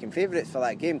probably second favourites for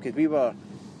that game because we were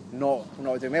not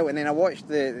doing well. And then I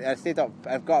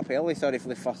got up early, for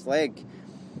the first leg,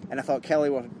 and I thought Kelly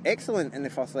were excellent in the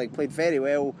first leg, played very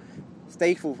well.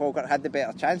 Stifled Falkirk, had the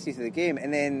better chances of the game,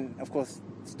 and then of course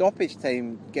stoppage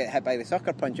time, get hit by the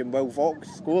sucker punch, and Will Vaux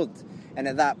scored. And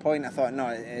at that point I thought, no,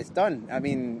 it's done. I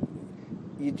mean,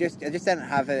 I just didn't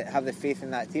have the faith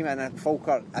in that team, and I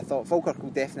thought Falkirk will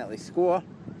definitely score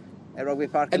at Rugby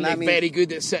Park, And that they're very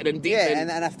good at sitting in deep. and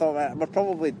I thought we're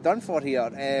probably done for here.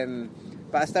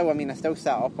 But I still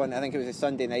sat up on, I think it was a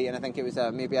Sunday night, and I think it was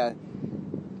maybe a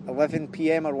 11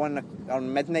 p.m. or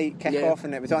midnight kick-off,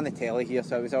 and it was on the telly here,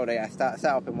 so it was alright. I sat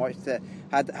up and watched it.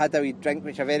 Had a wee drink,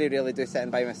 which I very rarely do sitting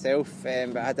by myself,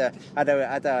 but I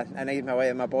had a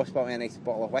night my boss bought me a nice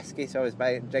bottle of whiskey, so I was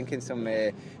drinking some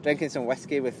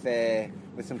whiskey with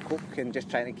some Coke and just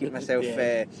trying to keep myself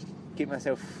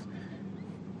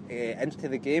into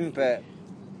the game. But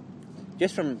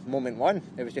just from moment one,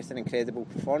 it was just an incredible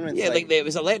performance. Yeah, it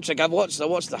was electric. I watched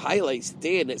the highlights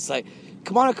today, and it's like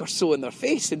Kilmarnock are so in their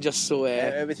face and just so.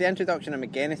 It was the introduction of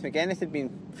McGuinness. McGuinness had been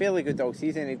fairly good all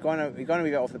season. He'd gone a wee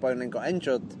bit off the ball and then got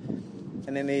injured,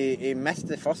 and then he missed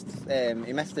the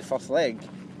first leg.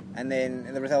 And then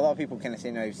there was a lot of people kind of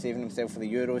saying he was saving himself for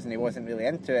the Euros and he wasn't really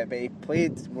into it. But he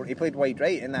played wide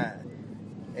right in that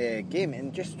game,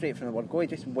 and just straight from the word go, he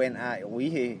just went at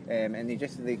Leahy, and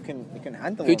they couldn't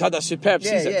handle him. Who'd had a superb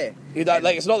season. Yeah.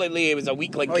 It's not like Leahy was a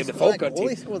weak link in the Falkirk team.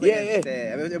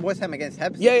 It was him against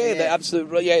Hibs. The absolute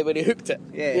when he hooked it.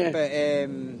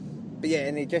 But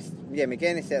and he just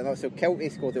McGuinness set it up. So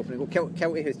Kelty scored the opening goal.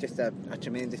 Kelty, who's just a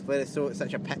tremendous player. It's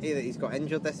such a pity that he's got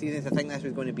injured this season. So I think this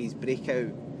was going to be his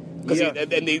breakout. Because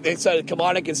they started,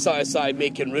 Kilmarnock had started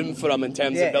making room for him in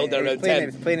terms of building around 10. He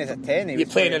was playing as a 10. He was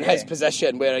playing in his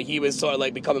position where he was sort of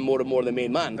like becoming more and more the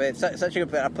main man. But such a good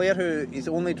player. A player who, his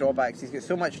only drawbacks, he's got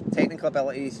so much technical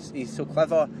ability, he's so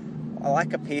clever. A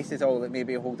lack of pace is all that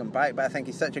maybe hold him back, but I think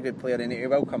he's such a good player and he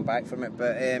will come back from it.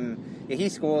 But he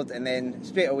scored, and then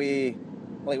straight away,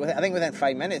 I think within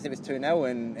 5 minutes it was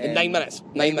 2-0. In 9 minutes.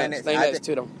 9 minutes,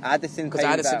 2-0. Addison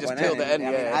just pulled it in.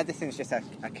 Addison's just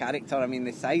a character. I mean,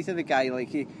 the size of the guy,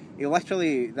 he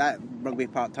literally, that Rugby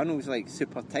Park tunnel was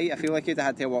super tight. I feel like he'd have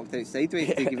had to have walked out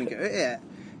sideways to even get out of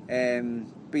it.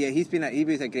 But yeah, he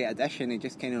was a great addition. He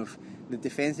just kind of, the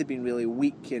defence had been really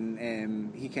weak,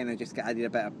 and he kind of just added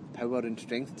a bit of power and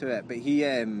strength to it. But he,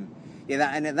 and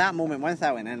at that moment, once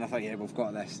that went in, I thought, we've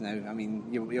got this now. I mean,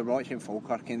 you're watching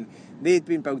Falkirk, and they'd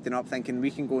been building up thinking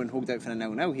we can go and hold out for a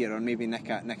 0-0 here, or maybe nick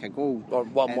a goal. Or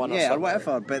 1-1 or something. Or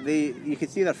whatever. But you could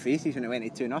see their faces when it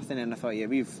went to 2-0, and I thought,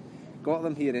 we've got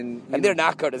them here. And they're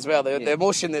knackered as well. The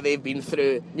emotion that they've been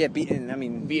through. Yeah, beating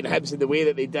Hibs in the way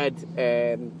that they did,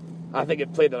 I think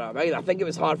it played on our mind. I think it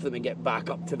was hard for them to get back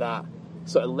up to that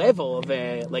sort of level of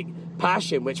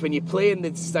passion, which when you play in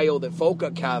the style that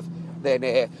Falkirk have, then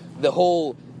the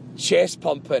whole chest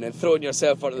pumping and throwing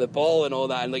yourself onto the ball and all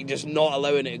that, and just not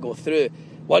allowing it to go through.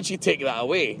 Once you take that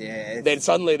away, then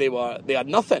suddenly they had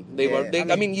nothing.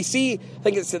 I mean, you see, I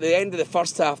think it's at the end of the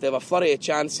first half, they have a flurry of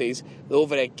chances, the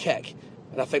overhead kick,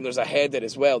 and I think there's a header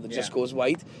as well that just goes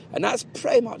wide, and that's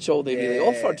pretty much all they really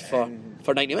offered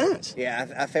for 90 minutes. Yeah,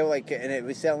 I felt like it, and it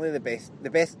was certainly the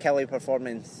best Kelly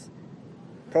performance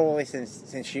probably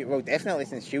definitely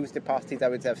since Shields departed, I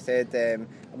would have said.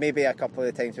 Maybe a couple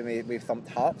of the times when we've thumped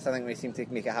Hearts, I think we seem to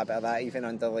make a habit of that, even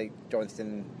under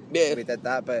Johnston. We did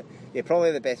that, but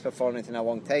probably the best performance in a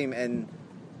long time. And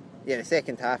the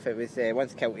second half, it was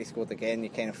once Kelty scored again, you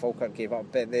kind of Falkirk gave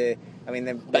up. But I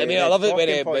love it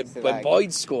when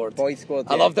Boyd scored.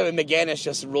 I loved it when McGuinness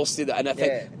just roasted it, and I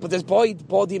think, but does Boyd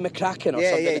body McCracken or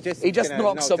something? He just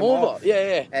knocks him over.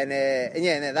 And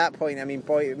at that point, I mean,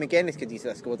 McGuinness could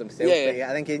easily have scored himself. But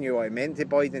I think he knew what he meant to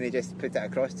Boyd, and he just put it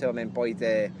across to him, and Boyd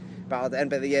battled it in.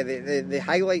 But the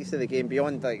highlights of the game,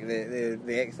 beyond the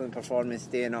excellent performance,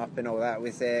 staying up and all that,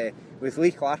 was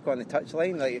Lee Clark on the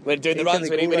touchline. When doing the runs,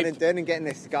 when he running down and getting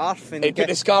the scarf, and he put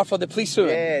the scarf on the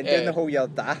policewoman. And doing the whole "you're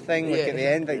daft" thing at the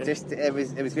end. It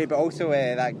was great. But also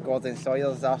that Gordon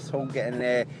Sawyer's arsehole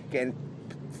getting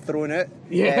thrown out.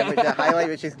 Which is a highlight,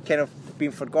 which is kind of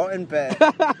been forgotten, but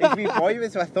his wee boy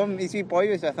was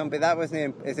with him. But that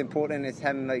wasn't as important as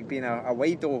him being a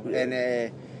wido. And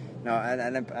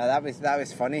that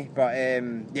was funny. But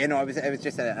it was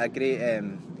just a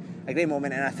great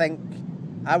moment. And I think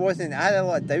I had a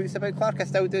lot of doubts about Clark. I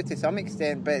still do to some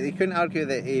extent, but they couldn't argue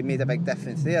that he made a big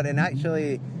difference there. And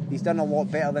actually, he's done a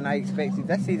lot better than I expected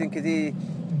this season, because he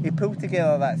pulled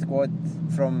together that squad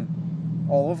from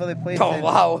all over the place. Oh,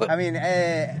 wow. I mean,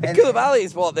 Koulibaly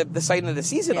is the sign of the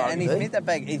season, yeah, and he's made a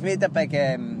big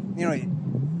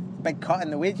big cut in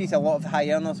the wages. A lot of high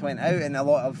earners went out, and a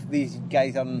lot of these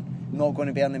guys are not going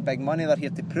to be earning big money. They're here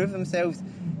to prove themselves.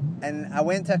 And I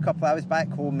went to I was back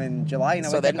home in July, and I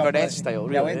went the to a couple Inverness style,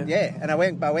 really. And I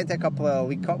went to a couple of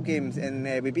League Cup games,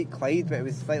 and we beat Clyde, but it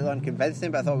was slightly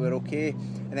unconvincing, but I thought we were okay.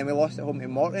 And then we lost at home to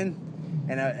Morton,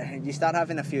 and you start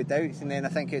having a few doubts, and then I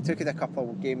think it took us a couple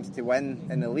of games to win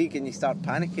in the league, and you start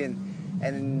panicking.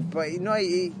 But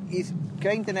he's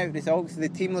grinding out results. The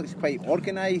team looks quite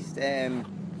organised,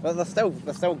 but there's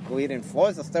still glaring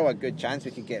flaws. There's still a good chance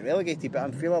we could get relegated, but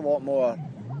I'm feeling a lot more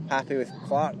happy with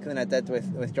Clark than I did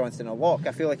with Johnston or Locke.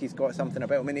 I feel like he's got something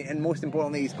about him, and most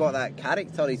importantly, he's got that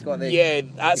character. He's got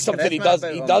that's something he does.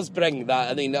 He does bring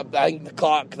that. I mean, I think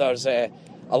Clark, there's a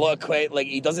lot of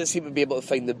he doesn't seem to be able to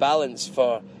find the balance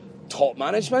for top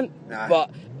management. Nah.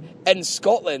 But in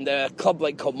Scotland, a club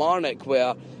like Kilmarnock,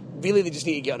 where really they just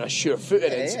need to get on a sure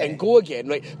footing and go again.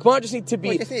 Right, Kilmarnock just need to be.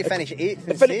 We just need to finish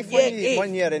 8th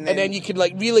one year, and then you can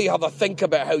really have a think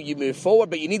about how you move forward.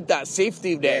 But you need that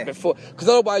safety net before, because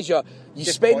otherwise you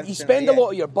spend a lot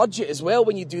of your budget as well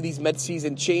when you do these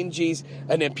mid-season changes,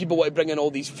 and then people want to bring in all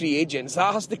these free agents.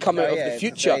 That has to come out of the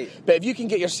future. Right. But if you can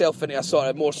get yourself into a sort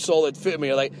of more solid footing where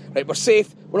you're like, right, we're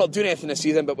safe. We're not doing anything this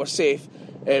season, but we're safe.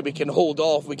 We can hold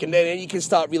off. Then you can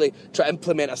start really try to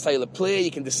implement a style of play.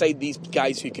 You can decide these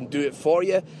guys who can do it for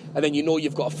you, and then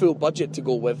you've got a full budget to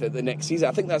go with at the next season.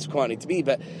 I think that's quite need to be.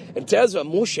 But in terms of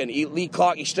emotion, Lee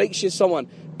Clark, he strikes you as someone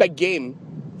big game.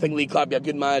 I think Lee Clark would be a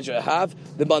good manager to have.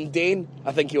 The mundane,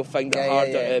 I think he'll find it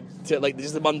harder to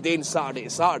just the mundane Saturday to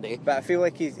Saturday. But I feel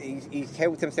like he's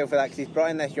helped himself with that, because he's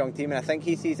brought in this young team, and I think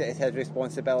he sees it as his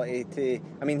responsibility to.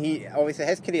 I mean, he obviously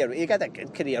his career, he had a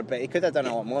good career, but he could have done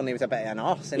a lot more, and he was a bit of an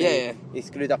arse, and he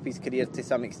screwed up his career to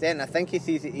some extent. I think he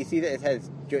sees it as his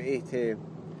duty to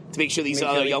make sure these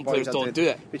other young players don't do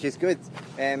it, which is good.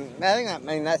 I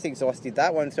think that's exhausted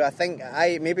that one. So I think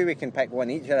maybe we can pick one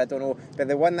each, or I don't know. But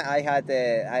the one that I had,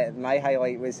 my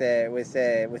highlight was with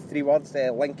 3 words: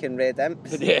 Lincoln Red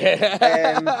Imps.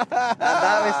 That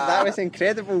was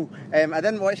incredible. I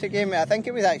didn't watch the game. I think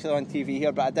it was actually on TV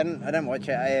here, but I didn't watch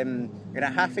it. And I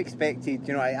half expected,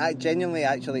 I genuinely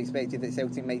actually expected that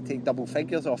Celtic might take double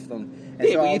figures off them.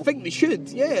 You think they should?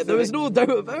 Yeah, there was no doubt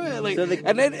about it.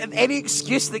 And then any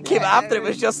excuse that came after it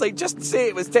was just say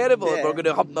it was terrible, and we're going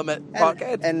to hump them at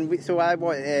Parkhead. So I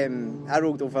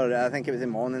rolled over. I think it was in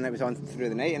the morning. It was on through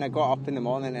the night, and I got up in the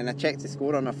morning and I checked the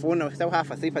score on my phone. I was still half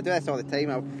asleep. I do this all the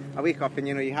time. I wake up and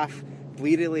you half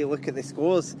blearily look at the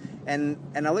scores, and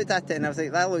I looked at it and I was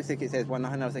like, that looks like it says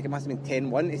 1-0. I was like, it must have been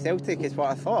 10-1 to Celtic is what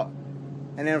I thought.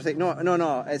 And then I was like, no,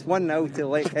 it's 1-0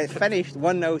 to it's finished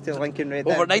 1-0 to Lincoln Red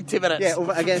over 90 minutes. Yeah,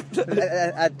 over against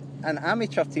an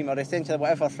amateur team, or essentially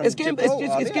whatever from Gibraltar.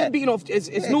 It's getting beaten off.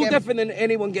 It's no different than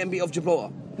anyone getting beat off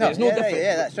Gibraltar. No, it's no different.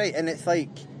 Yeah, that's right. And it's like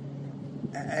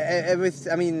it was.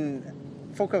 I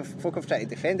mean, folk have tried to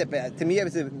defend it, but to me it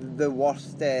was the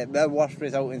worst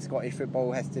result in Scottish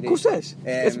football history. Of course it is.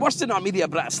 It's worse than Armedia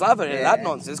Bratislava and that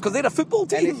nonsense, because they're a football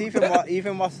team. And it's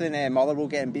even worse than Motherwell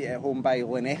getting beat at home by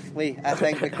Llanelli, I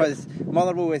think, because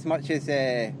Motherwell, as much as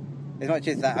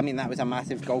that, I mean, that was a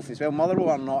massive gulf as well. Motherwell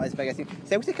are not as big a team.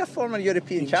 Celtic are former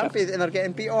European champions, and they're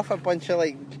getting beat off a bunch of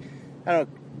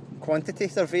quantity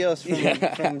surveyors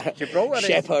from Gibraltar.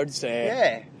 Shepherds.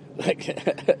 Like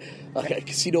a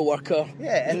casino worker.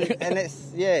 Yeah, and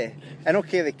it's and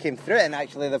okay, they came through it, and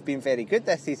actually they've been very good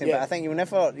this season. But I think you'll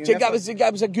never. Do you think that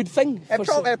was a good thing?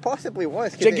 It possibly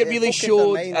was. Do you think it really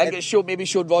showed? Maybe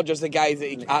showed Rodgers the guy that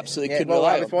he absolutely couldn't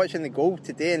rely on. I was watching the goal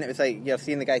today, and it was like you're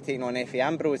seeing the guy taking on Effie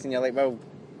Ambrose, and you're like, well,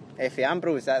 Effie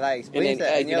Ambrose, that explains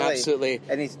it. And absolutely.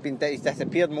 And he's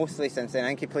disappeared mostly since then. I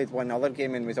think he played one other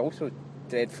game and was also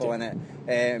dreadful in it.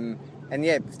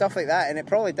 And stuff like that, and it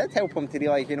probably did help him to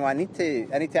realise, I need to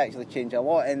actually change a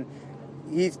lot, and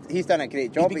he's done a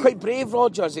great job. He's been quite brave,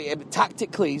 Rodgers.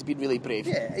 Tactically, he's been really brave.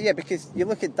 Yeah, because you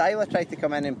look at Dyler tried to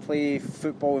come in and play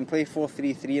football and play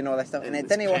 4-3-3 and all this stuff, and it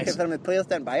didn't work out for him. The players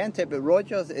didn't buy into it, but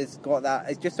Rodgers has got that.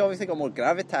 It's just obviously got more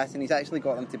gravitas, and he's actually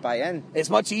got them to buy in. It's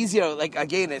much easier.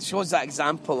 Again, it shows that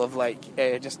example of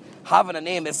just having a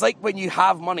name. It's like when you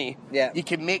have money, you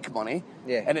can make money.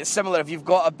 Yeah. And it's similar if you've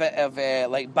got a bit of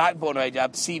backbone or a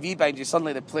CV behind you,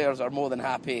 suddenly the players are more than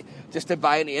happy just to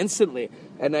buy into instantly.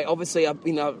 And obviously, I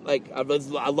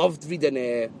loved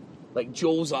reading like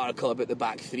Joel's article about the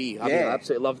back three. I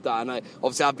absolutely loved that, and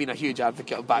I've been a huge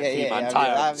advocate of back three my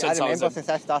entire. I remember since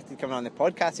I started coming on the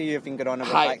podcast, you've been going on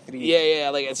about back three.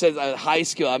 Like it says at high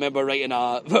school. I remember writing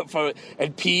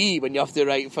in PE when you have to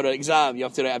write for an exam, you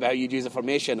have to write about how you'd use a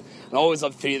formation, and I always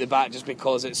love three at the back just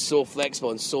because it's so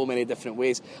flexible in so many different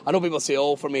ways. I know people say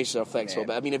all formations are flexible,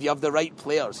 but I mean if you have the right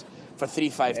players for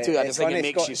 3-5-2, I just think it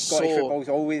makes you Scottish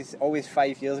football's always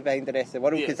 5 years behind the rest of the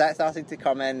world because that's starting to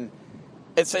come in.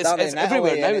 It's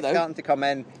everywhere now, it's starting to come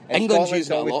in. England's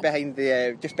using it a always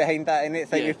lot. Just behind that, and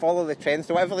it's like we follow the trend.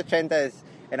 So whatever the trend is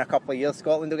in a couple of years,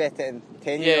 Scotland will get it in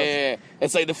 10 years. Yeah.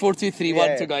 It's like the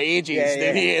 4-2-3-1 took ages,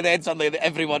 and then suddenly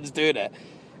everyone's doing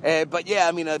it. But yeah,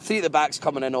 I mean, three at the back's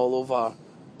coming in all over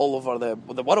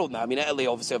the world now. I mean, Italy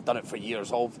obviously have done it for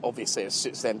years. Obviously, it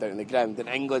suits them down on the ground. And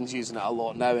England's using it a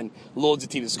lot now, and loads of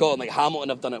teams in Scotland, like Hamilton,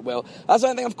 have done it well. That's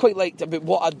one thing I've quite liked about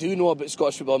what I do know about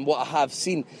Scottish football and what I have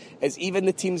seen is even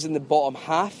the teams in the bottom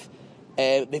half,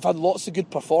 they've had lots of good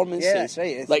performances. Yeah, that's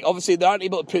right. Like, obviously, they aren't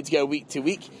able to put it together week to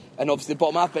week, and obviously the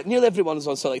bottom half, but nearly everyone's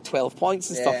on sort of like 12 points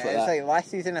and stuff like that. It's like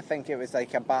last season, I think it was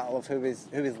like a battle of who was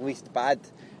least bad.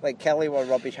 Like Kelly were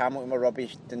rubbish, Hamilton were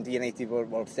rubbish, Dundee United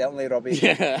were certainly rubbish.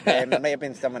 There might have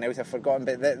been someone else I've forgotten,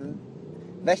 but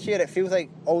this year it feels like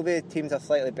all the teams are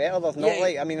slightly better. There's not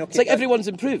it's like everyone's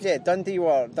improved. Yeah, Dundee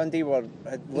were but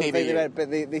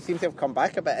they seem to have come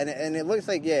back a bit, and it looks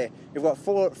like you've got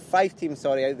 5 teams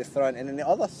out the front, and in the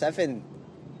other 7.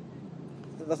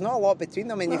 There's not a lot between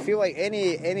them, and you feel like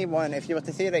anyone, if you were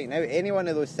to say right now, any one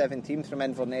of those 7 teams from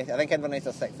Inverness, I think Inverness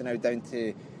are 6th now, down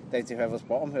to whoever's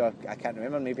bottom, who I can't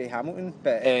remember, maybe Hamilton,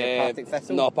 but Partick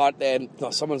Thistle.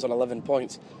 No, someone's on 11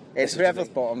 points. It's whoever's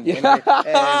bottom. Anyway,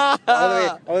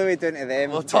 all the way down to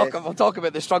them. We'll talk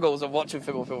about the struggles of watching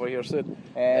football here soon.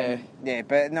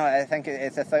 But no, I think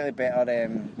it's a slightly better.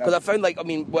 Because I found,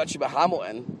 watching about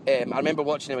Hamilton, I remember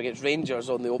watching him against Rangers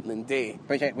on the opening day,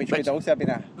 which would also have been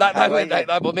a.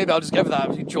 Well, maybe I'll just give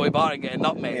that Joey Barton getting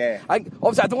nutmeg. Yeah.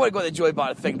 Obviously, I don't want to go to the Joey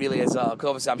Barton thing really, because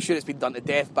obviously I'm sure it's been done to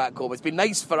death back home. It's been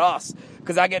nice for us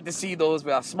because I get to see those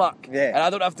with a smirk, and I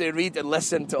don't have to read and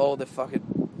listen to all the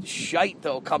fucking shite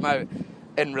that'll come out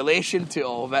in relation to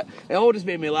all of it. It all just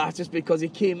made me laugh just because he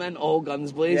came in all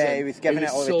guns blazing. Yeah, he was giving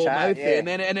it all so the chat, mouthy, and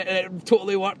then it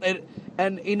totally worked,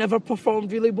 and he never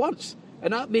performed really once.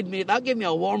 And that gave me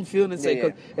a warm feeling inside.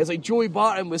 Cause it's like Joey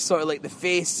Barton was sort of like the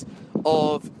face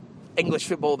of English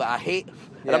football that I hate.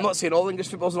 And I'm not saying all English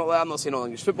football's not like that. I'm not saying all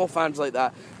English football fans like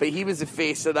that. But he was the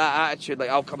face of that attitude. Like,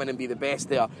 I'll come in and be the best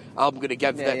there. I'm going to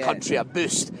give the country a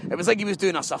boost. It was like he was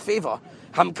doing us a favour.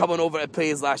 Him coming over to play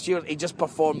his last year, he just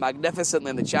performed magnificently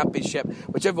in the Championship,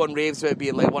 which everyone raves about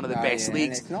being like one of the best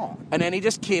leagues. And it's not. And then he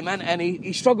just came in and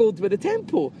he struggled with the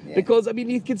tempo. Because, I mean,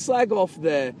 he could slag off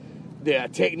the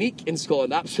technique in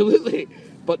Scotland, absolutely.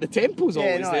 But the tempo's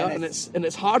always there, and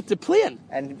it's hard to play in.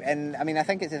 And I mean, I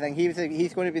think it's the thing.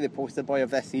 He's going to be the poster boy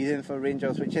of this season for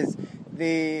Rangers, which is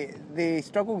they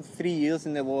struggled 3 years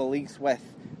in the lower leagues with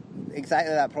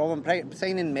exactly that problem.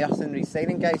 Signing mercenaries,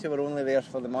 signing guys who were only there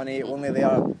for the money, only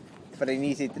there for an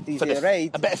easy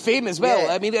ride. A bit of fame as well.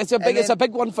 Yeah. I mean, it's a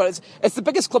big one for it's the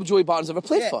biggest club Joey Barton's ever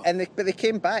played for. But they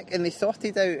came back and they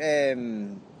sorted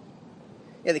out.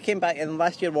 They came back, and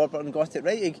last year Warburton got it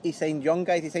right. He signed young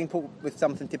guys. He signed people with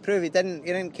something to prove. He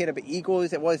didn't care about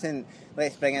egos. It wasn't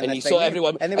let's bring in. And this you saw big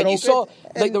everyone. And you saw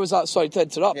and there was that. Sorry to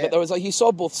interrupt, but there was you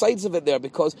saw both sides of it there,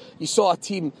 because you saw a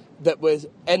team that was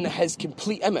in his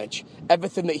complete image,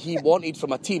 everything that he wanted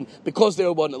from a team, because they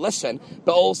were wanting to listen.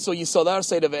 But also you saw the other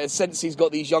side of it, since he's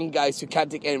got these young guys who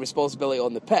can't take any responsibility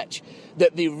on the pitch,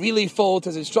 that they really followed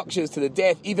his instructions to the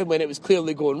death, even when it was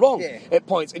clearly going wrong at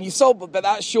points. And you saw, but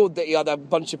that showed that he had a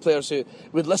bunch of players who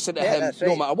would listen to him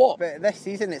no matter what. But this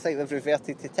season, it's like they've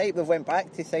reverted to type. They've went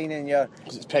back to signing your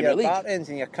Bartons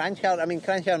and your Cranchard. I mean,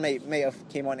 Cranchard might have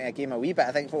came onto a game a wee bit.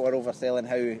 I think folk were overselling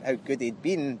how good he'd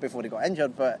been before he got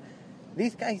injured, but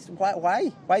these guys,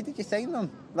 why did you sign them?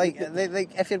 Like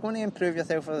if you're going to improve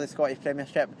yourself for the Scottish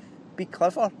Premiership, be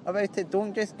clever about it.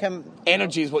 Don't just come.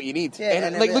 Energy is what you need.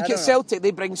 Look at Celtic.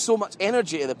 They bring so much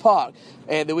energy to the park.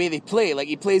 The way they play, like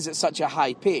he plays at such a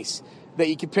high pace that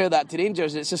you compare that to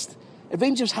Rangers. It's just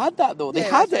Rangers had that though. They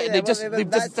had it. They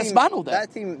just dismantled it.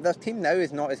 Their team now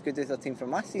is not as good as their team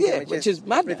from last season, which is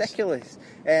madness. Ridiculous.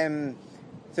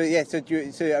 So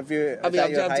have you? I mean,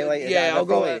 I'll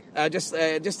go. Just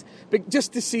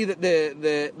to see that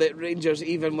the Rangers,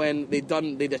 even when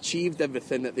they'd achieved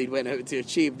everything that they'd went out to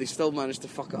achieve, they still managed to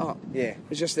fuck it up. Yeah,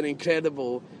 it's just an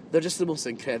incredible. They're just the most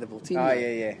incredible team. Oh,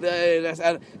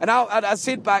 yeah. And I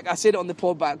said it on the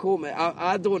pod back home.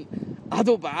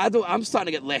 I'm starting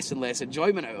to get less and less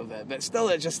enjoyment out of it. But still,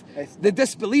 it's the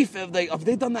disbelief of like, have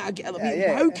they done that again? I mean,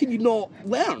 how can you not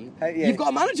learn? You've got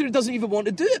a manager who doesn't even want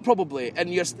to do it, probably, and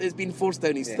it's been forced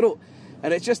down his throat.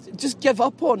 And it's just give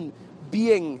up on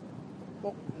being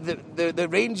the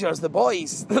Rangers, the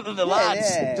boys, the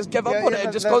lads. Just give up on it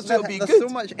and just concentrate on being good. There's so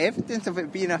much evidence of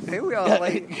it being a failure.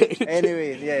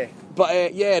 Anyway. But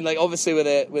and like obviously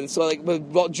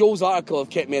with Joel's article have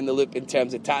kept me in the loop in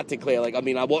terms of tactically. Like, I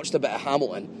mean, I watched a bit of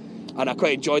Hamilton and I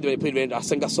quite enjoyed when they played Rangers. I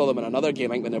think I saw them in another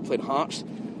game, I think when they were playing Hearts,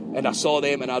 and I saw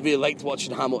them and I really liked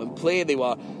watching Hamilton play. They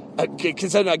were,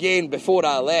 considering again before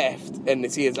I left in the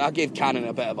series, I gave Cannon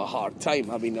a bit of a hard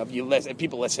time. I mean, if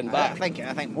people listen back, I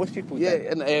think most people did.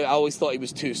 Yeah, and I always thought he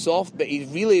was too soft, but he's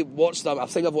really watched them. I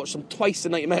think I've watched them twice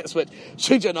in 90 minutes, which,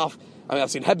 strange enough, I mean,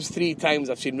 I've seen Hibs 3 times,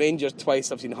 I've seen Rangers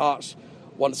twice, I've seen Hearts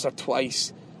once or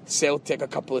twice, Celtic a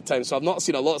couple of times, so I've not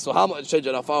seen a lot. So Hamilton, strange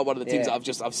enough, are one of the teams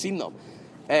that I've seen them,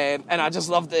 and I just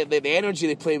love the energy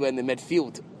they play with in the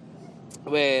midfield,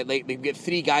 where like they get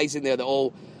 3 guys in there that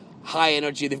all high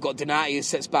energy. They've got Donati who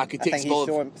sits back, who takes the ball.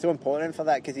 He's so important for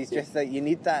that, because he's just like, you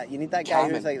need that guy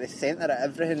who's like the centre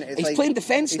of everything. He's playing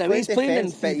defence now. He's playing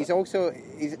defence, but he's also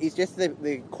he's just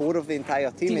the core of the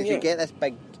entire team. You get this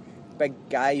big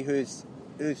guy who's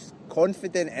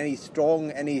confident and he's strong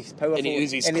and he's powerful and he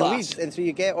oozes and class. He leads, and so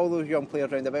you get all those young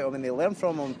players around about him and they learn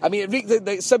from him. I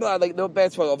mean, similar, like the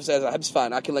best one, obviously as a Hibs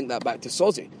fan, I can link that back to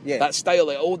Sozzi. Yeah. That style,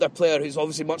 like older player who's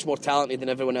obviously much more talented than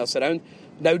everyone else around,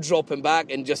 now dropping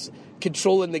back and just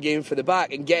controlling the game for the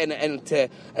back and getting it into.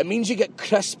 It means you get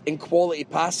crisp and quality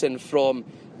passing from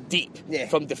deep,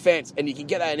 from defence, and you can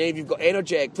get that. And if you've got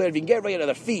energetic players, you can get right under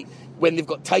their feet when they've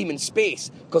got time and space,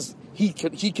 because he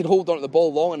can hold on to the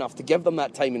ball long enough to give them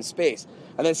that time and space.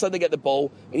 And then suddenly get the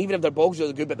ball, and even if their ball's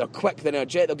really good, but they're quick, they're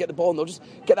energetic, they'll get the ball and they'll just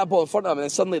get that ball in front of them, and then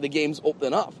suddenly the game's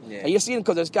opening up. And you're seeing,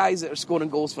 because there's guys that are scoring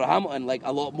goals for Hamilton like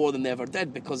a lot more than they ever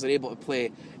did, because they're able to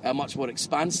play much more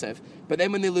expansive. But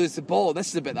then when they lose the ball, this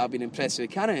is the bit that I've been impressed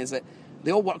with Cannon, is that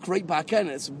they all work right back in,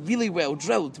 and it's really well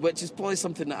drilled, which is probably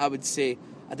something that I would say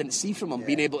I didn't see from him,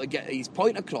 being able to get his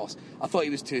point across. I thought he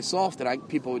was too soft, and I think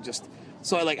people would just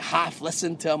sort of like half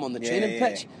listen to him on the training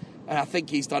pitch. And I think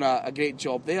he's done a great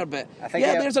job there. But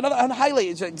there's another highlight.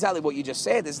 Is exactly what you just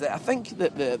said. Is that I think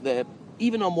that the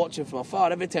even I'm watching from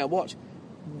afar, every time I watch,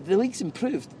 the league's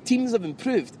improved. Teams have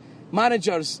improved.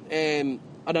 Managers on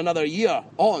another year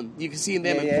on, you can see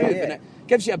them improve, and it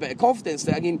gives you a bit of confidence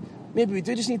that, again, maybe we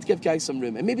do just need to give guys some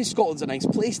room, and maybe Scotland's a nice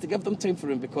place to give them time for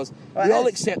room, because we all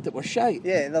accept that we're shite.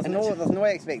 Yeah, there's no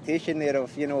expectation there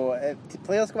of,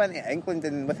 players go into England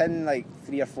and within like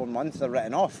 3 or 4 months they're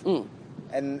written off.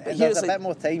 And there's a bit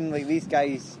more time, like these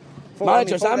guys,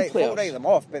 managers and players, folk write them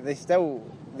off, but they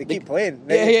keep playing.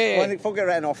 When folk get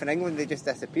written off in England, they just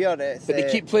disappear. But they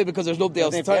keep playing because there's nobody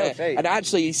else to do it. Right. And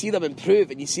actually, you see them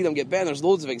improve and you see them get better. There's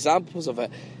loads of examples of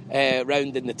it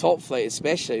round in the top flight,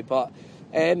 especially. But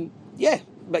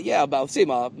I'll say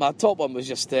my top one was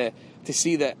just to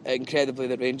see that incredibly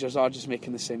the Rangers are just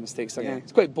making the same mistakes again.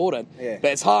 It's quite boring, but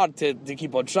it's hard to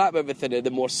keep on track with everything.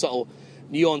 The more subtle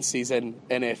nuances in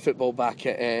football back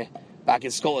in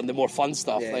Scotland, the more fun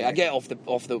stuff. I get off the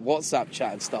WhatsApp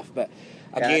chat and stuff, but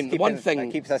again, the one thing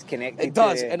that keeps us connected. It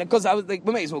does, and because I was like,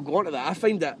 we might as well go on to that. I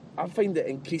find it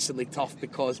increasingly tough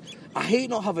because I hate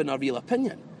not having a real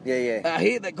opinion. I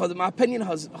hate that because my opinion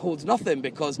holds nothing,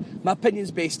 because my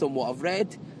opinion's based on what I've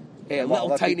read.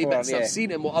 Little tiny bits I've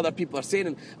seen and what other people are saying,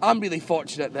 and I'm really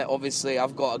fortunate that obviously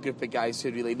I've got a group of guys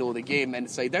who really know the game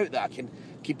inside out that I can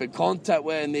keep in contact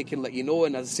with, and they can let you know.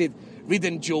 And as I said,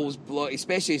 reading Joel's blog,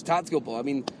 especially his tactical blog, I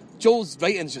mean, Joel's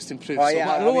writing's just improved so much.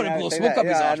 I don't want to blow smoke up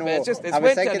his arse, but it's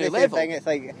went to a new level. It's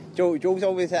like Joel's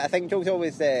always, I think Joel's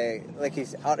always like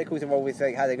his articles have always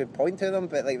like had a good point to them,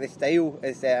 but like the style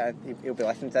is he'll be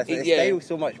listening to this. The style's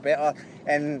so much better,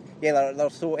 and they're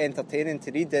so entertaining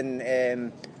to read,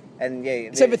 and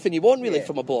it's everything you want really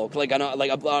from a blog, like a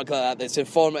blog like that that's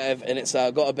informative and it's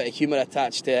got a bit of humour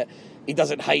attached to it. He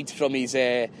doesn't hide from his.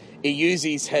 He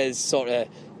uses his sort of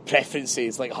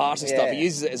preferences, like Hearts and stuff. He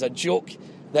uses it as a joke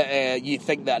that you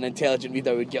think that an intelligent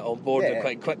reader would get on board with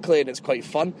quite quickly, and it's quite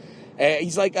fun.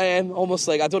 He's like almost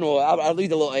like, I don't know. I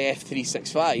read a lot of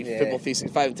F365, Football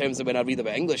 365, in terms of when I read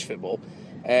about English football.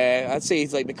 I'd say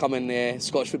he's like becoming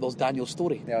Scottish football Daniel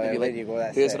Storey. There you go.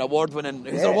 Who's an award-winning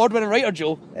writer,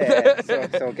 Joe.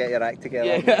 So get your act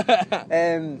together.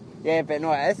 But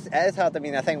no, it is hard. I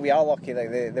mean, I think we are lucky.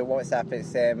 Like the WhatsApp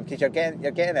is because you're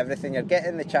getting everything. You're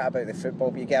getting the chat about the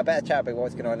football, but you get a bit of chat about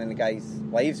what's going on in the guys'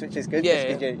 lives, which is good.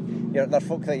 Because they're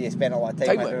folk that you spend a lot of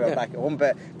time with who are back at home.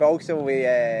 But also we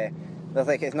there's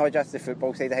like, it's not just the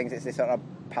football side of things, it's the sort of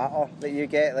patter that you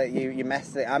get. Like you miss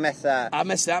that. I miss that. I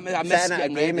miss sitting at a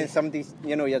getting game ready. and somebody's,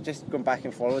 you're just going back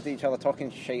and forward with each other,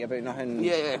 talking shite about nothing.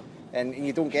 Yeah. And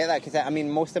you don't get that, because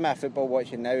most of my football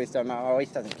watching now is done. My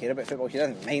wife doesn't care about football. She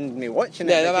doesn't mind me watching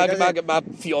it. Yeah, my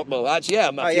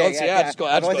fiance. I just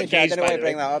got engaged. I didn't want to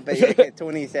bring that up, but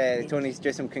Tony's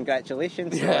due some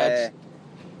congratulations. Yeah.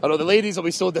 I know the ladies will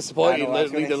be so disappointed when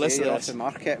they listen to off this. the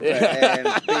market,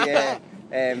 but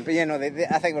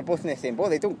I think we're both in the same boat.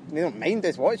 They don't mind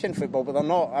us watching football, but they're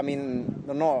not.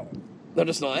 They're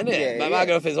just not in it. My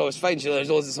girlfriend's always fine. There's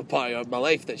always some part of my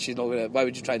life that she's not going to. Why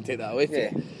would you try and take that away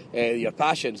from you? Your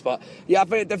passions. But I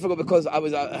find it difficult because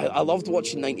I loved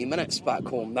watching 90 Minutes back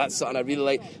home. That's something I really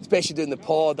like, especially doing the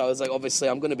pod. I was like, obviously,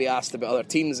 I'm going to be asked about other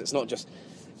teams. It's not just.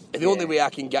 The only way I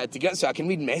can get so I can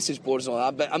read message boards and all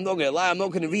that, but I'm not going to lie, I'm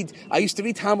not going to read. I used to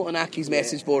read Hamilton Accies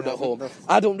message board at home.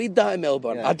 I don't read that in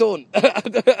Melbourne. I don't.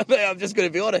 I'm just going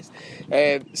to be honest.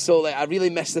 So I really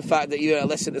miss the fact that I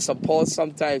listen to some pods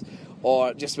sometimes,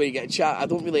 or just when you get a chat, I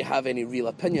don't really have any real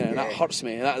opinion, and that hurts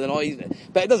me, and that annoys me.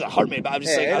 But it doesn't hurt me, but I'm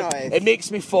just it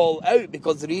makes me fall out,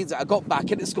 because the reasons I got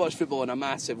back into Scottish football in a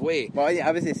massive way. Well,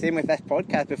 I was the same with this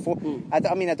podcast before. I'd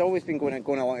always been going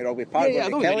along to Rugby Park,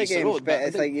 going to Kelly games, but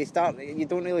it's like you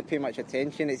don't really pay much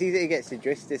attention. It's easy to get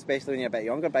seduced, especially when you're a bit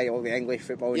younger, by all the English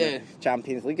football and the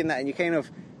Champions League and that, and you kind of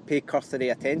pay cursory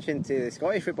attention to the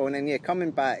Scottish football, and then coming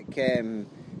back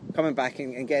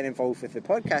and getting involved with the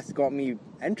podcast got me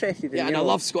interested. And I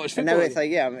love Scottish football. And now it's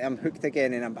like, I'm hooked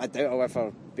again, and I doubt I'll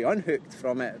ever be unhooked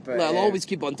from it. But I'll always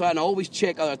keep on trying. I always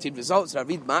check other team results, and I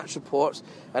read match reports,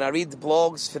 and I read the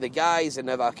blogs for the guys, and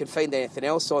if I can find anything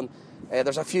else on,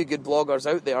 there's a few good bloggers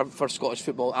out there for Scottish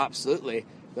football, absolutely.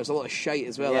 There's a lot of shite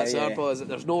as well. That's the other problem, is that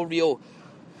there's no real...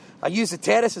 I use the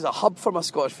Terrace as a hub for my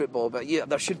Scottish football, but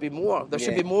there should be more. There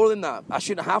should be more than that. I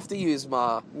shouldn't have to use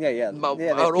our own.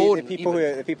 The people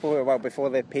who are before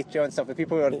the Patreon stuff, the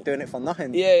people who are doing it for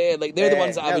nothing. They're the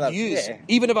ones that I would use. Yeah.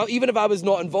 Even if I was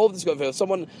not involved in Scottish football, if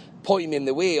someone pointed me in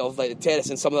the way of the Terrace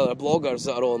and some of the other bloggers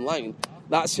that are online,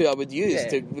 that's who I would use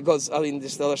because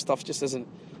just the other stuff just isn't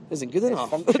good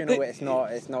enough. It's functional. It's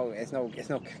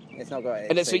not got.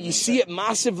 And it's you see it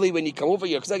massively when you come over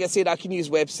here, because like I said, I can use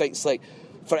websites like.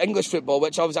 For English football,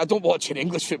 which obviously I don't watch an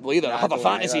English football either. I have a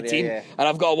fantasy team, and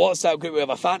I've got a WhatsApp group with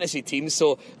a fantasy team,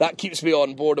 so that keeps me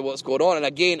on board of what's going on. And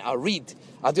again, I read.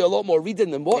 I do a lot more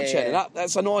reading than watching, and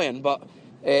that's annoying. But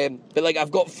I've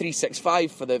got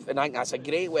 365 and I think that's a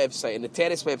great website, and the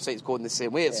Terrace website's going the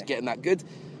same way. It's getting that good.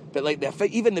 But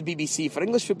even the BBC for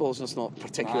English football is just not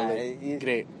particularly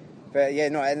great. But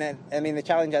and then, the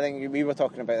challenge, I think we were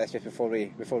talking about this just before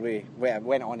we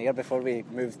went on air, before we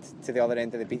moved to the other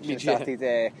end of the beach and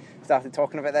started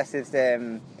talking about this, is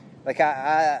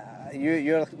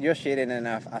you're sharing in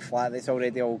a flat that's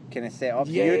already all kind of set up.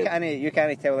 So you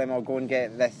can't tell them, I'll go and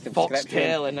get this subscription.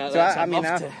 Foxtel and that. So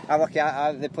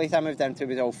the place I moved into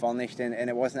was all furnished, and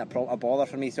it wasn't a bother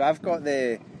for me. So I've got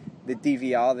the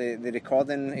DVR, the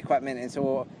recording equipment, and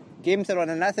so games are on,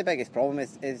 and that's the biggest problem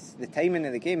is the timing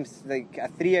of the games. Like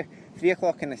at 3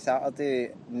 o'clock on a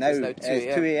Saturday now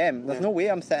is 2 a.m. There's no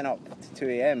way I'm setting up to 2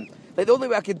 a.m. Like the only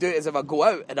way I can do it is if I go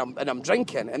out and I'm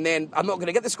drinking, and then I'm not going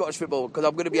to get the Scottish football because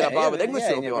I'm going to be in a bar with English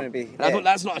football on.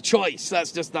 That's not a choice.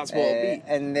 That's what it'll be.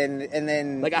 And then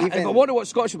if I want to watch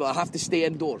Scottish football, I have to stay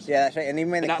indoors. Yeah, that's right.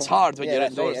 And that's hard when you're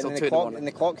indoors till 2 in the morning. And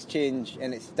the clocks change,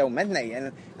 and it's still midnight.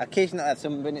 And occasionally,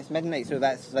 when it's midnight, so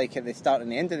that's like at the start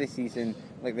and the end of the season,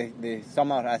 like the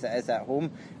summer as it is at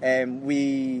home.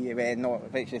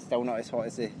 It's still not as hot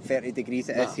as the 30 degrees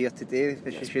it is here today,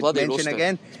 which we should mention roasting.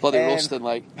 Again. It's bloody roasting,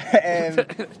 like.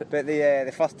 But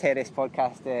the first Terrace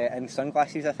podcast in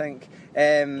sunglasses, I think.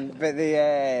 But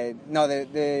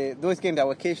those games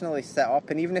I'll occasionally set up,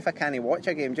 and even if I can't watch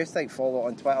a game, just like follow it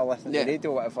on Twitter, listen to the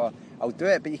radio, whatever, I'll do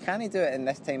it. But you can't do it in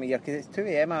this time of year because it's 2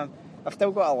 a.m. I've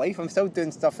still got a life. I'm still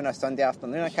doing stuff on a Sunday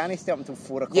afternoon. I can't stay up until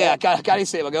 4 o'clock. Yeah, I can't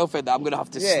say to my girlfriend that I'm going to have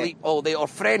to sleep all day, or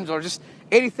friends, or just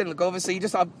anything. Like obviously, you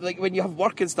just have, like when you have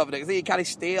work and stuff, you can't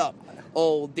stay up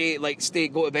all day,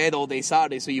 go to bed all day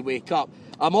Saturday so you wake up.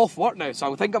 I'm off work now,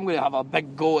 so I think I'm going to have a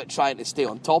big go at trying to stay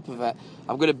on top of it.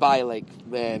 I'm going to buy an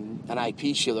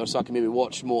IP shieldor so I can maybe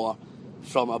watch more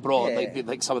from abroad,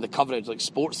 like some of the coverage, like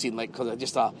sports scene, like because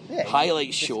just a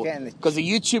highlight show. Because the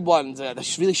YouTube ones, they're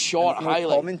really short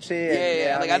highlights.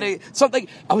 Commentary. I know something.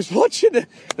 I was watching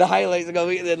the highlights,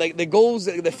 like the goals,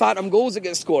 the phantom goals that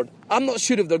get scored. I'm not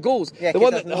sure if they're goals. Yeah, the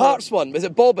one that the Hearts one, was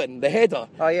it Bobbin, the header?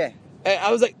 Oh yeah.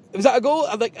 I was like, was that a goal?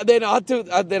 Then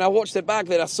I watched it back.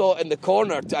 Then I saw it in the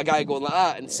corner to a guy going like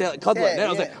that and Celtic cuddling. Then I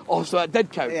was like, oh, so that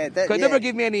did count. Because it never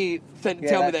gave me anything to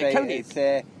tell me that it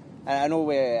counted. I know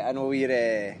we're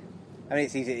I mean,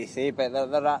 it's easy to say, but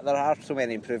there are so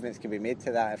many improvements can be made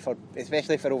to that,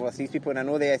 especially for overseas people. And I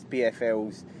know the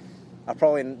SPFLs are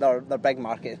probably their big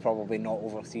market is probably not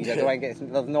overseas. I don't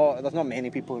think there's not many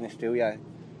people in Australia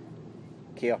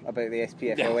care about the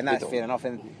SPFL, and that's fair enough.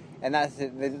 And that's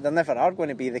there never are going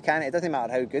to be. They can't. It doesn't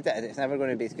matter how good it is. It's never going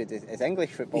to be as good as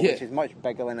English football, which is much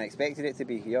bigger than I expected it to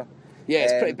be here. Yeah,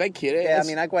 it's pretty big here. Yeah, I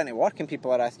mean, I go into work and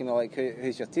people are asking me like,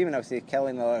 "Who's your team?" And I'll say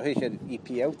Killing, or "Who's your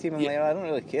EPL team?" I'm like, "I don't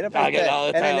really care about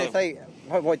it." And then it's like,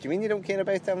 "What do you mean you don't care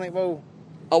about it?" I'm like, "Well,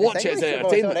 I watch it as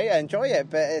entertainment. It's all right, I enjoy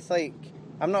it, but it's like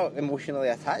I'm not emotionally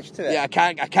attached to it." Yeah,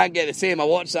 I can't get the same. I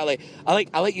watch that.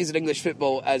 I like using English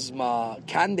football as my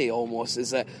candy almost.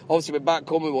 Is that obviously when back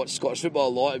home we watch Scottish football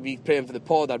a lot. I'd be praying for the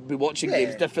pod. I'd be watching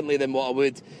games differently than what I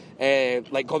would.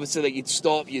 Like obviously, like you'd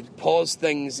stop, you'd pause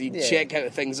things, you'd check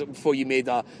out things before you made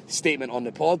a statement on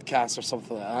the podcast or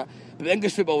something like that. But the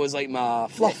English football was like my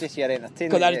fluff. It's just your entertainment.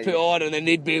 Because I'd put it on and then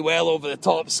they'd be well over the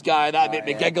top Sky. That'd make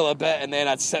me giggle a bit, and then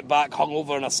I'd sit back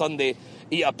hungover on a Sunday,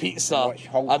 eat a pizza.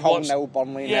 I'd watch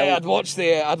Burnley. Yeah, I'd watch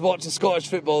the Scottish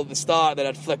football at the start, then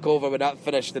I'd flick over when that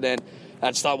finished, and then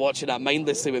I'd start watching that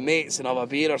mindlessly with mates and have a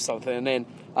beer or something, and then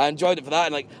I enjoyed it for that.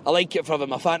 And like I like it for having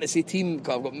my fantasy team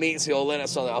because I've got mates who all in it,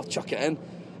 so I'll chuck it in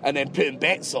and then putting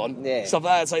bets on stuff like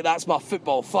that. It's like that's my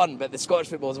football fun, but the Scottish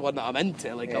football is the one that I'm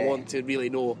into. Like I want to really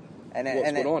know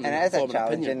what's going on. And it is a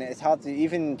challenge, and it's hard to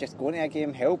even just go to a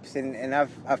game helps. And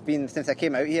I've been, since I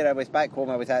came out here, I was back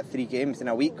home. I was at 3 games in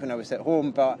a week when I was at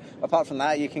home. But apart from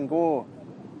that, you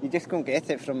just go and get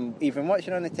it from even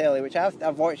watching on the telly, which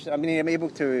I've watched. I mean, I'm able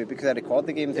to because I record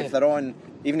the games if they're on.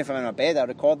 Even if I'm in my bed, I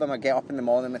record them. I get up in the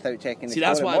morning without checking the score. See,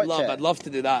 that's what I'd love. It. I'd love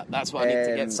to do that. That's what I need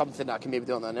to get something that I can maybe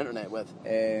do on the internet with.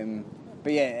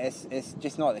 But yeah, it's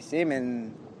just not the same.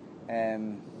 And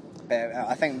but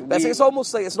I think it's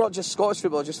almost like it's not just Scottish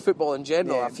football, just football in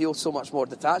general. I feel so much more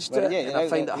detached to it, and I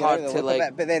find it hard to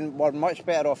like. But then we're much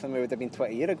better off than we would have been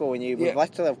 20 years ago. When you would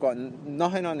literally have got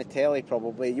nothing on the telly.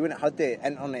 Probably you wouldn't have had the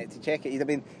internet to check it. You'd have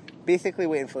been basically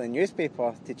waiting for the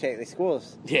newspaper to check the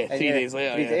scores. Yeah, 3 days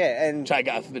later. And try to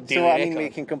get a daily so I mean, record. we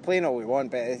can complain all we want,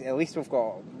 but at least we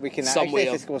can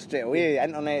access the scores straight away.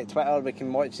 Internet, Twitter, we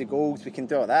can watch the goals, we can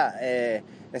do all that.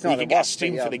 It's not you can get a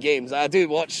stream for the games. I do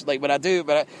watch, like when I do,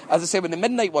 but as I say, when the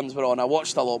midnight ones were on, I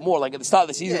watched a lot more. Like at the start of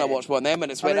the season, I watched one of them,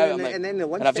 and it's went out.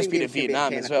 And I've just been in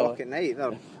Vietnam as well. At night,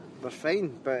 they're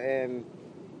fine, but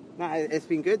it's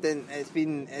been good, and it's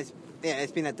been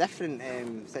a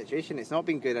different situation. It's not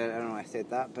been good. I don't know why I said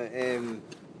that, but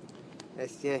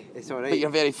it's all right. But you're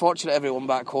very fortunate, everyone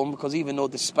back home, because even though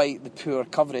despite the poor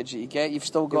coverage that you get, you've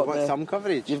still got some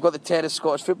coverage. You've got the Terrace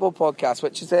Scottish Football Podcast,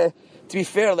 which is to be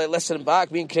fair, like listening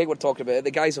back, me and Craig were talking about it.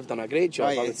 The guys have done a great job.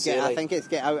 I think it's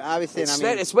getting. I was saying,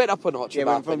 it's went up a notch.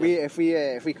 Yeah,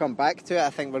 if we come back to it, I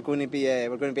think we're going to be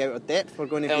out of depth. We're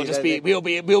going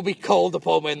to we'll be called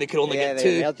upon when they can only get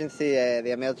two.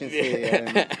 The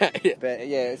emergency. But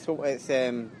yeah, it's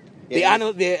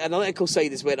the analytical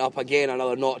side has went up again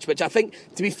another notch, which I think,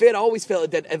 to be fair, I always felt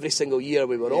it did every single year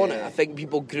we were on it. I think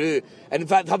people grew, and in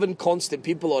fact having constant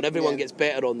people on, everyone gets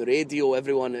better on the radio,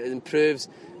 everyone improves,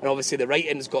 and obviously the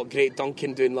writing's got great.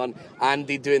 Duncan doing one,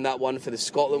 Andy doing that one for the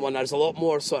Scotland one. There's a lot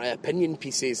more sort of opinion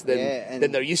pieces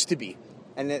than there used to be.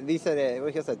 And these are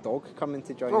here's a dog coming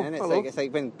to join in. It's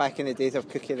like when back in the days of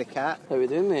Cookie the cat. How we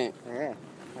doing, mate? Yeah.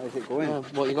 How's it going?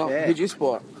 What you got? Who'd you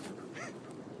support?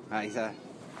 He's a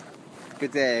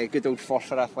good old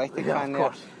Forster Athletic fan there.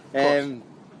 Of course.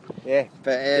 Yeah,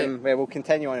 but we'll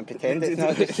continue on and pretend it's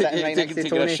not just sitting right next to Tony.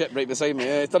 Taking a shit right beside me.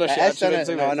 Yeah, it's done a shit.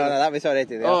 No, that was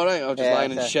already there. Oh, right, I'm just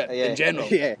lying in shit in general.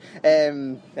 Yeah.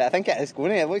 I think it is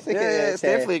going. It looks like it's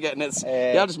definitely getting its.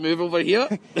 I'll just move over here.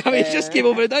 I mean, it just came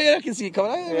over there. I can see it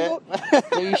coming out.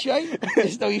 Are you shy?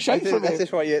 Are you shy for me?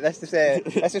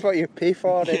 This is what you pay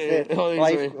for.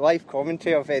 Live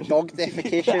commentary of dog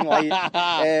defecation.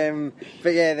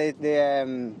 But yeah,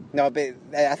 but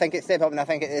I think it's stepped up, and I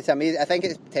think it's amazing. I think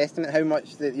it's testament how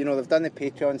much they've done the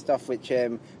Patreon stuff, which I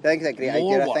think is a great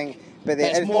idea. I think, but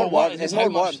it's more work. It's more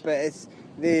work, but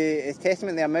it's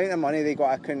testament the amount of money they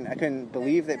got. I couldn't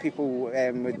believe that people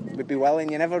would be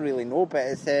willing. You never really know, but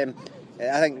it's. I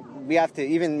think we have to,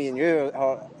 even me and you,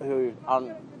 who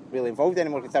aren't really involved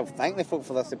anymore, can still thank the folk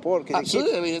for their support.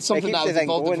 Absolutely, I mean, it's something that I've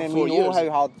involved in for 4 years. We know how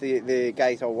hard the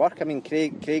guys all work. I mean,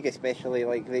 Craig especially,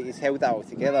 he's held that all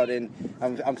together, and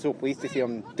I'm so pleased to see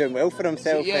him doing well for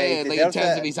himself. In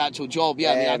terms of his actual job,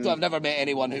 I mean, I've never met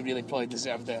anyone who really probably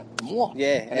deserved it more.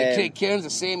 Yeah, and Craig Cairns the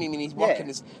same. I mean, he's working.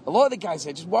 A lot of the guys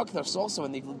just work their socks off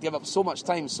and they give up so much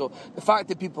time. So the fact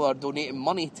that people are donating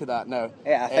money to that now,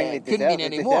 I think they couldn't mean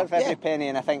any more. Every penny,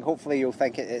 and I think hopefully you'll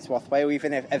think it's worthwhile.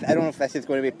 Even if I don't know if this is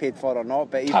going to be paid for or not.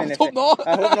 But even I hope not.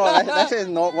 I hope not. This is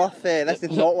not worth. This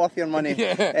is not worth your money.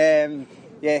 Yeah.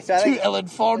 So I Two think,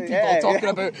 ill-informed people talking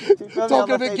about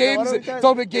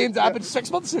games that happened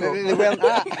 6 months ago. They weren't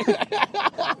at.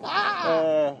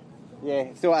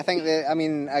 So I think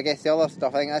I guess the other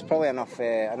stuff. I think that's probably enough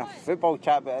football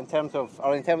chat. But in terms of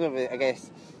I guess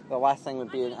the last thing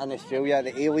would be in Australia,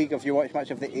 the A-League. Have you watched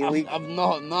much of the A-League? I've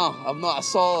not.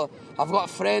 I've got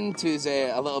a friend who's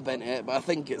a little bit into it, but I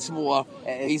think it's more.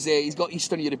 He's got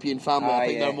Eastern European family. I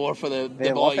think they're more for the boys.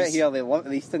 They love it here. They love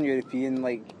the Eastern European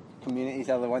communities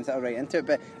are the ones that are right into it.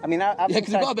 But I mean, because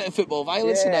they've got a bit of football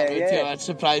violence in that route too. I'm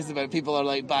surprised about people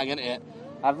are bang into it.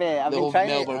 I've been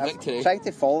trying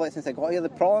to follow it since I got here. The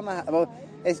problem,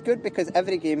 it's good because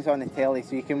every game's on the telly,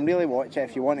 so you can really watch it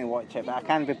if you want to watch it. But I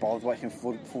can't be bothered watching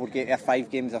 5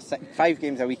 games or 5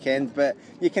 games a weekend. But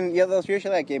you can. There's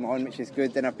usually a game on, which is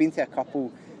good. And I've been to a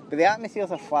couple, but the atmospheres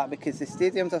are flat because the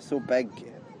stadiums are so big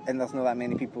and there's not that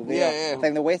many people there. I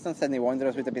think the Western Sydney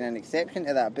Wanderers would have been an exception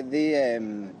to that, but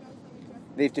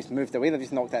they've just moved away. They've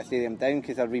just knocked that stadium down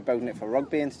because they're rebuilding it for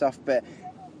rugby and stuff. But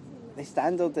the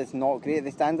standard is not great.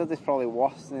 The standard is probably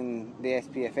worse than the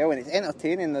SPFL, and it's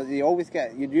entertaining.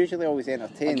 You're usually always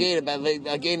entertained.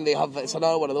 Again, they have. It's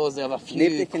another one of those. They have a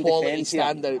few quality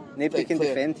standout. Nobody can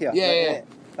defend here. Yeah.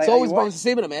 It's always the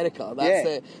same in America.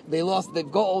 They lost.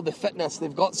 They've got all the fitness.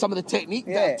 They've got some of the technique.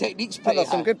 Techniques play. There's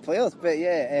some good players, but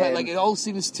it all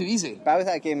seems too easy. But I was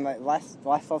at a game last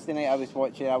Thursday night. I was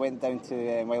watching. I went down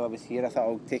to while I was here. I thought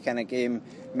I'll take in a game,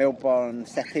 Melbourne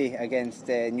City against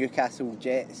Newcastle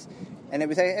Jets, and it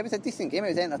was a decent game. It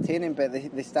was entertaining, but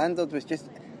the standard was just.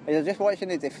 You're just watching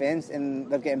the defence and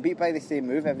they're getting beat by the same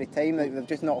move every time. They're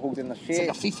just not holding their shape. It's like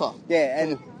a FIFA. Yeah,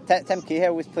 and Tim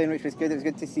Cahill was playing, which was good. It was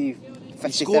good to see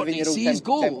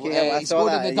 57-year-old Tim Cahill. He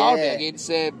scored in the derby against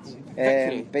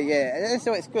Victory. But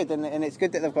so it's good, and it's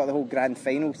good that they've got the whole grand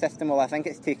final system. Well, I think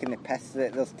it's taking the piss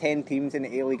that there's 10 teams in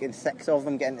the A-League and 6 of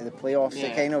them get into the playoffs.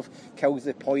 It kind of kills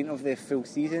the point of the full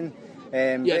season. But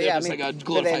then at the end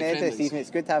of the season, it's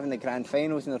good having the grand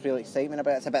finals and there's real excitement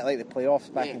about it. It's a bit like the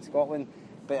playoffs back in Scotland.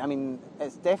 But I mean,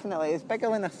 it's bigger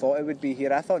than I thought it would be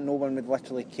here. I thought no one would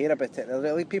literally care about it.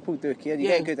 Really, people do care. You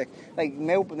get good,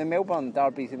 the Melbourne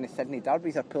derbies and the Sydney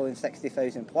derbies are pulling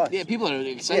 60,000 plus. Yeah, people are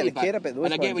really excited. They care about those.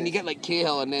 And again, when you get like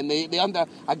Cahill, and then they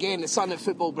again, it's something that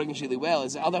football brings really well.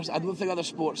 Is I don't think other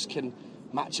sports can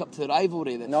match up to the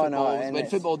rivalry that football. When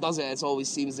football does it, it always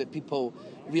seems that people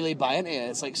really buy into it.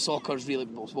 It's like soccer's really.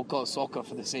 We'll call it soccer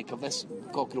for the sake of this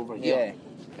talking over here.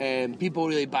 People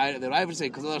really buy into the rivalry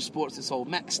because other sports it's all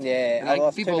mixed. Yeah, and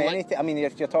there's too many. I mean,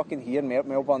 if you're talking here,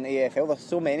 Melbourne AFL, there's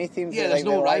so many teams. Yeah, there's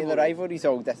no rivalry. The rivalries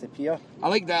all disappear. I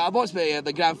like that. I watched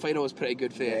the grand final was pretty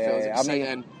good for the AFL. It was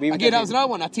exciting. That was another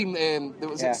one. A team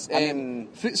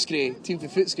Footscray, team for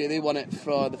Footscray. They won it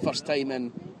for the first time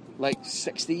in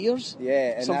 60 years.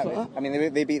 Yeah, and something like that. I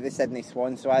mean, they beat the Sydney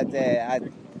Swans, so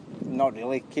I'd not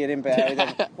really caring, but I would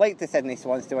have liked the Sydney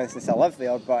Swans to win since I live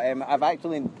there. But I've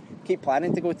actually keep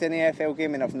planning to go to an AFL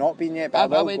game and I've not been yet.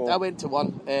 But I went to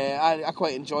one. I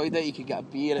quite enjoyed it. You could get a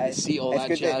beer in the seat, all that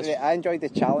jazz. I enjoyed the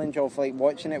challenge of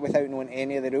watching it without knowing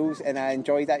any of the rules, and I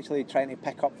enjoyed actually trying to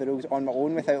pick up the rules on my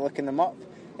own without looking them up.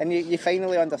 And you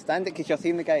finally understand it because you're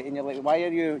seeing the guy and you're like, why are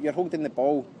you're holding the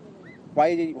ball?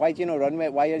 Why do you not run with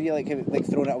it? Why are you like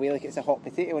throwing it away like it's a hot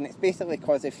potato? And it's basically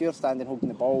because if you're standing holding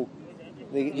the ball,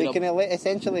 they can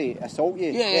essentially assault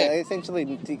you.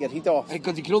 Essentially take your head off.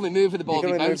 Because you can only move with the ball if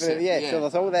you bounce it. So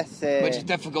there's all this... which is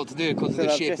difficult to do because of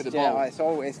the shape of the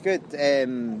ball. It's good.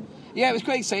 It was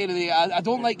quite exciting. I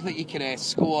don't like that you can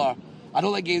score... I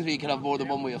don't like games where you can have more than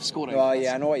one way of scoring. Oh,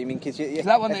 yeah, I know what you mean. Because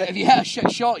that one, if you hit a shit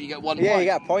shot, you get 1 point. Yeah, you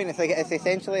get a point. It's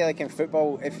essentially like in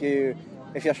football, if your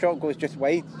shot goes just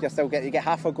wide, you get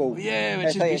half a goal. Yeah,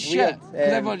 which is shit.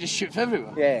 Because everyone just shoots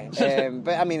everywhere. Yeah,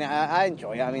 but I mean, I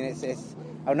enjoy it. I mean,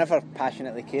 I'll never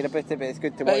passionately care about it, but it's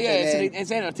good to watch. It's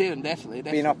entertaining, definitely.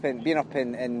 Being up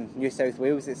in New South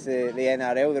Wales, it's the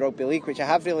NRL, the Rugby League, which I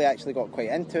have really actually got quite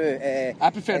into. I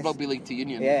prefer Rugby League to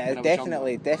Union. Yeah,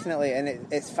 definitely, and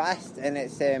it's fast, and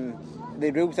it's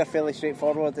the rules are fairly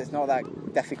straightforward. It's not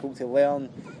that difficult to learn.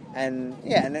 And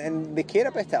and they care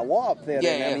about it a lot up there.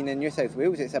 I mean, in New South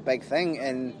Wales, it's a big thing,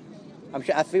 and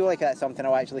I feel like that's something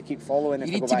I'll actually keep following. You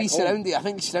need to be surrounded. I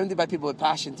think surrounded by people with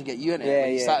passion to get you in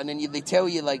it. And then they tell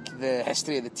you the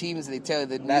history of the teams, and they tell you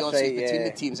the nuances between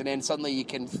the teams, and then suddenly you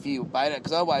can feel by it.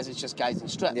 Because otherwise, it's just guys in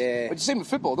strips. Yeah. But the same with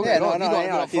football, don't you?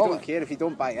 If you don't care, if you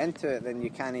don't buy into it, then you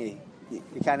can't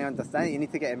you can't understand it. You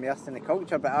need to get immersed in the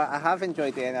culture. But I have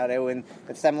enjoyed the NRL, and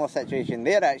a similar situation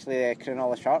there. Actually,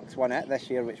 Cronulla Sharks won it this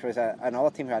year, which was another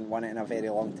team who hadn't won it in a very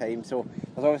long time. So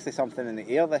there's obviously something in the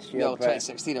air this year. No,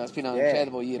 2016. It's been an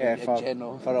incredible year in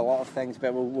general for a lot of things.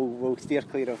 But we'll steer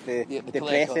clear of the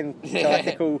depressing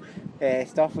political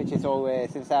stuff, which is all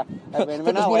since that. There's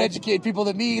more educated people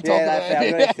than me talking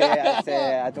about it.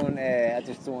 I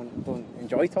just don't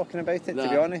enjoy talking about it, to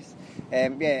be honest.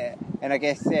 And I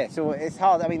guess so it's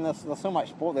hard. I mean, there's so much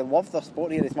sport. They love their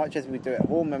sport here as much as we do at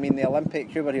home. I mean, the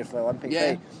Olympics. You were here for the Olympics,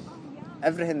 right?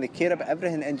 Everything, they care about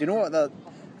everything. And do you know what?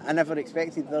 I never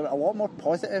expected. They're a lot more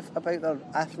positive about their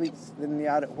athletes than they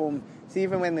are at home. See,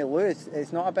 even when they lose,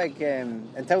 it's not a big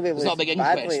until they lose badly.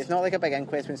 Inquest. It's not like a big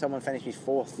inquest when someone finishes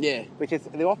fourth. Yeah, which is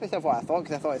the opposite of what I thought,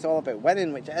 because I thought it's all about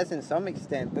winning, which it is in some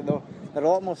extent. But they're a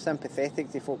lot more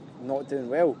sympathetic to folk not doing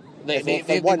well. They've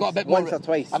got a bit more, once or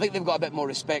twice. I think they've got a bit more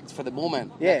respect for the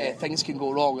moment. Yeah, things can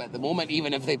go wrong at the moment,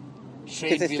 even if they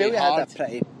trained really Australia hard. Had a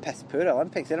pretty piss poor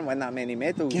Olympics. They didn't win that many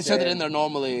medals. Considering they're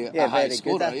normally a high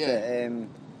scorer,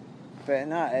 But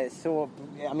no, it's so.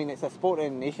 I mean, it's a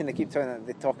sporting nation. They keep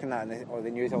talking that in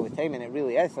the news all the time, and it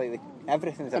really is like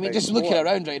everything's. I mean, just sport. looking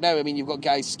around right now. I mean, you've got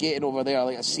guys skating over there,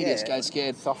 like a serious guy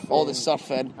skating. Surfing. All the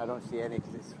surfing. I don't see any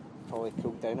because it's probably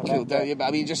cooled down a bit. But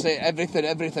I mean, just everything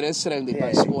is surrounded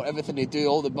by sport. Everything they do,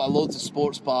 loads of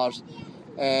sports bars.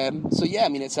 So yeah, I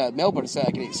mean, Melbourne's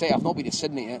a great city. I've not been to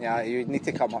Sydney yet. Yeah, you need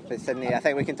to come up in Sydney. I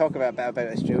think we can talk a bit about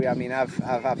Australia. I mean, I've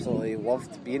absolutely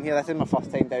loved being here. This is my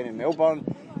first time down in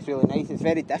Melbourne. It's really nice. It's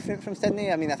very different from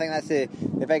Sydney. I mean, I think that's the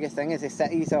biggest thing is the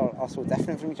cities are so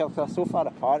different from each other. They're so far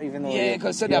apart, even though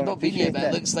because Sydney, I've not been here, but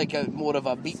it looks like more of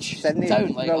a beach town.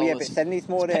 Like, but Sydney's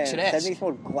more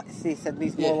glitzy.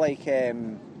 Sydney's more like.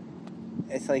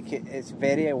 It's like it's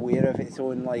very aware of its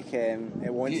own, like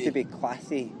it wants to be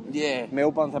classy. Yeah.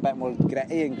 Melbourne's a bit more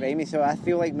gritty and grimy, so I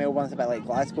feel like Melbourne's a bit like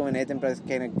Glasgow, and Edinburgh's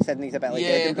Sydney's a bit like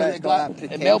Edinburgh. It's got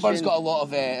that Melbourne's got a lot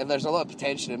of there's a lot of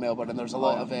pretension in Melbourne, and there's a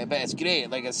lot of but it's great.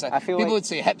 Like people would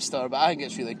say hipster, but I think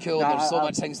it's really cool. There's so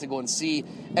much things to go and see.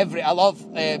 I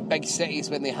love big cities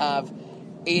when they have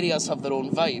areas have their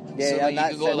own vibe. Yeah, so like you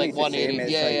can go to like one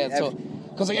area. So.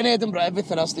 Because like in Edinburgh,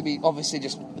 everything has to be obviously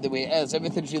just the way it is.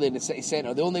 Everything's really in the city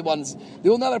centre. The only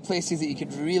other places that you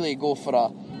could really go for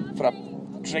a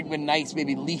drink with nice,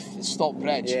 maybe Leith,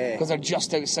 Stockbridge, because they're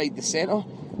just outside the centre.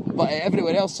 But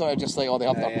everywhere else, sort of just like they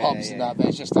have their pubs and that. But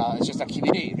it's just a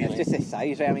community. Really. It's just the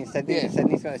size, right? I mean, Sydney's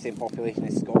got the same population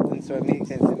as Scotland, so it makes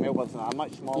sense that Melbourne's not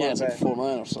much smaller. Yeah, it's like 4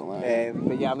 million or something like that.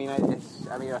 But yeah, I mean, I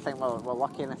think we're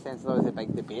lucky in a sense. There was a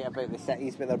big debate about the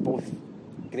cities, but they're both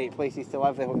great places to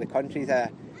live. The country's I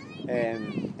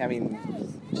mean,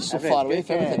 just so far away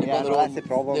from everything. That's the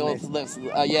problem.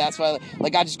 That's why.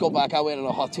 Like I just got back. I went and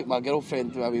I took my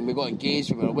girlfriend. I mean, we got engaged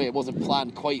when we were away. It wasn't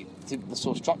planned quite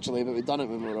so structurally, but we'd done it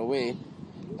when we were away.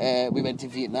 We went to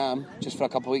Vietnam just for a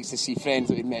couple of weeks to see friends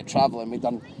that we'd met travelling. We'd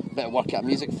done a bit of work at a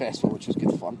music festival, which was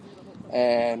good fun.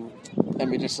 And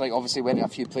we just obviously went to a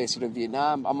few places in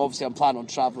Vietnam. I'm planning on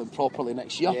travelling properly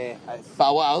next year. Yeah,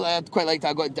 but I'd quite like to.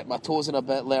 I got to dip my toes in a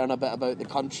bit, learn a bit about the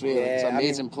country. Yeah, it's an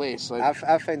amazing place.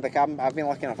 I've found I've been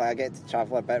lucky enough that I get to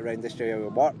travel a bit around Australia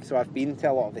with work. So I've been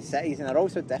to a lot of the cities, and they're all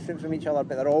so different from each other,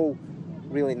 but they're all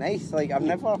really nice. Like I've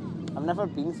never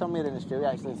been somewhere in Australia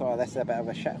actually and thought this is a bit of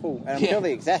a shithole. And I'm sure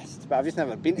they exist, but I've just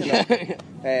never been to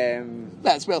them.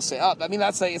 That's well set up. I mean,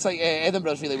 it's like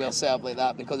Edinburgh's really well set up like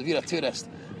that, because if you're a tourist,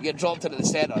 you get dropped into the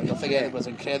centre, you'll think Edinburgh's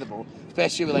incredible.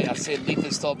 Especially with, like I said, Leith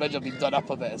and Stockbridge have been done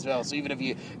up a bit as well. So even if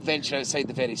you venture outside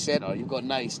the very centre, you've got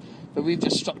nice. But we've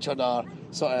just structured our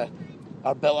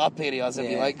built-up areas, if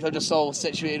you like. They're just all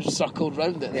situated, circled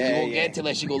round it. You won't get to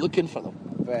unless you go looking for them.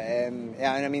 But and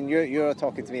I mean, you were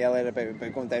talking to me earlier about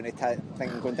going down to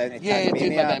Tasmania. Doing a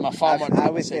bit of my farm work.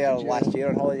 I was there last year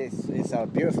on holiday. It's a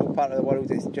beautiful part of the world.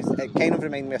 It kind of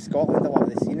reminds me of Scotland, a lot of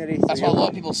the scenery. So that's what a lot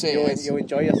of people say. You'll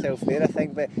enjoy yourself there, I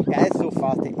think. But it is so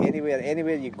far to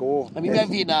anywhere you go. I mean, we went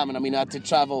to Vietnam, and I had to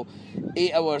travel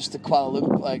 8 hours to Kuala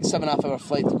Lumpur, like 7.5 hour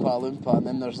flight to Kuala Lumpur, and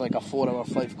then there's like a 4-hour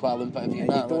flight to Kuala Lumpur to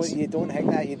Vietnam. You don't hang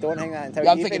that until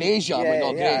I'm thinking Asia, but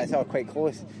not great. Yeah, it's all quite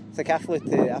close. It's like I flew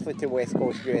to West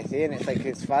Coast USA, and it's like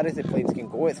as far as the planes can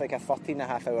go, it's like a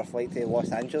 13.5 hour flight to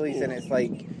Los Angeles, and it's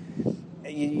like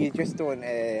you just don't.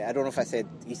 I don't know if I said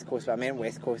East Coast, but I meant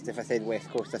West Coast. If I said West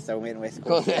Coast, I still meant West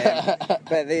Coast.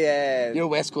 But you're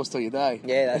West Coast till you die.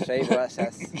 Yeah, that's right. But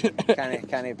that's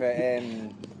canny. But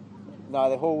no,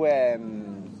 the whole it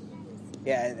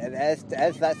is.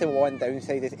 That's the one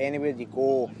downside. Is anywhere you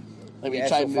go. Like you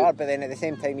try so far, but then at the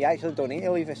same time, you actually don't need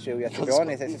to leave Australia. To be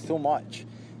honest, it's so much.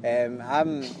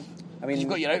 I mean, you've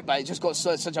got your outback. It's just got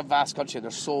such a vast country.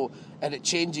 And it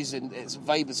changes in its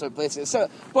vibe in certain places.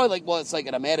 It's probably like what it's like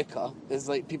in America. It's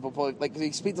like people probably like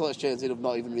you speak to Australians, they've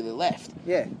not even really left.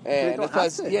 Yeah, and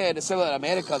it's similar in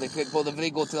America. If they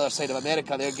go to the other side of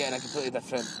America, they're getting a completely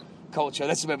different culture.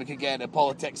 This is where we could get into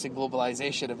politics and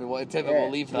globalisation if we wanted to, but we'll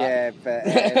leave that. Yeah,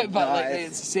 but, but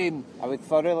it's the same. I would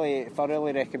thoroughly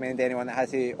recommend anyone that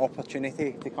has the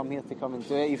opportunity to come here to come and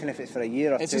do it, even if it's for a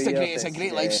year or 2 years. It's a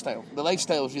great lifestyle. The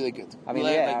lifestyle is really good. I mean,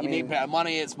 you make better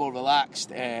money. It's more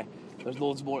relaxed. There's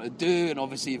loads more to do, and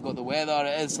obviously you've got the weather.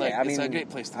 It's a great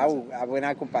place to visit. When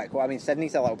I go back home, I mean,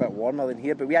 Sydney's a little bit warmer than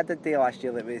here, but we had a day last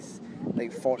year that was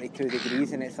like 42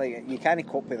 degrees, and it's like you can't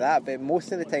cope with that. But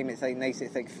most of the time, it's like nice.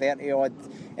 It's like 30 odd,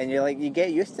 and you're like you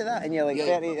get used to that, and you're like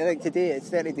 30. Like today, it's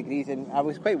 30 degrees, and I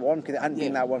was quite warm because it hadn't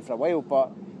been that warm for a while, but.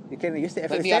 You're kind of used to it.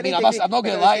 I'm not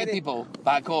going to lie to people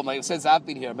back home. Like since I've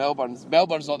been here, Melbourne's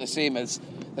not the same as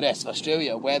the rest of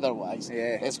Australia weather-wise.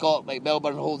 Yeah. It's got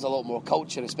Melbourne holds a lot more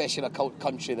culture, especially in a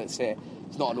country that's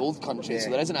it's not an old country,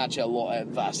 so there isn't actually a lot of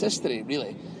vast history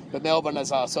really. But Melbourne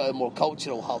is a sort of more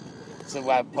cultural hub, so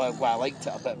why I liked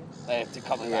it a bit to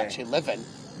come and actually live in.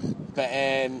 But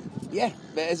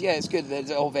it's good.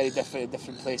 It's all very different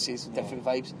places, different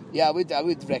vibes. Yeah, I would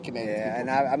recommend it. Yeah, and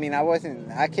I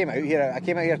came out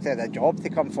here to have a job to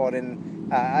come for,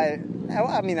 and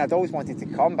I'd always wanted to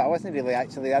come, but I wasn't really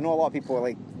actually. I know a lot of people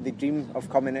they dream of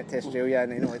coming out to Australia,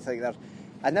 and it's like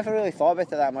I never really thought about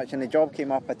it that much, and the job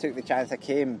came up, I took the chance, I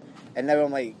came, and now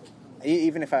I'm like,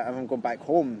 even if I'm going back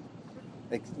home,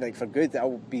 like for good, I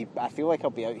feel like I'll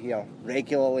be out here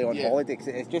regularly on holiday, because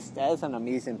it is an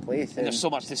amazing place, and there's so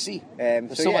much to see.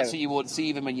 There's so much that you won't see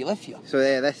even when you live here. So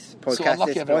this podcast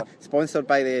is sponsored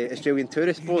by the Australian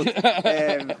Tourist Board.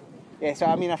 So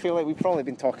I mean, I feel like we've probably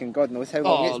been talking God knows how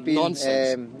long it's been.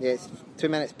 Nonsense. It's 2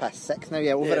 minutes past 6 now.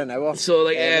 Over an hour. So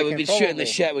we've been shooting the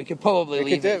shit. We could probably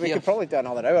leave it here. We could probably do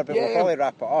another hour, but we'll probably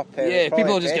wrap it up.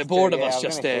 People will just get bored of us.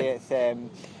 But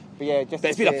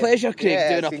it's been a pleasure,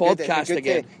 Craig, doing a podcast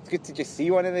again. It's good to just see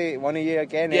one of you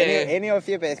again. Any of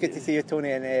you, but it's good to see you,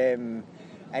 Tony,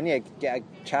 and get a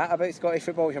chat about Scottish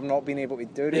football, which I've not been able to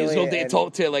do really. There's nobody to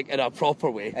talk to in a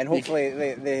proper way. And hopefully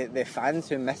the fans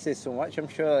who miss us so much, I'm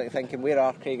sure, thinking, where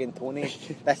are Craig and Tony?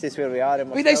 This is where we are.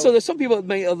 So there's some people that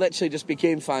might have literally just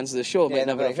became fans of the show, might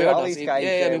never have heard us.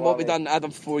 What we've done, I've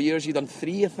done 4 years, you've done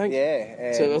 3, I think.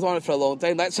 So I was on it for a long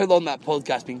time. That's how long that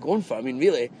podcast's been going for. I mean,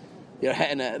 really, you're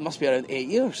hitting it must be around 8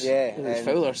 years.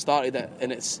 Fowler started it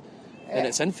in its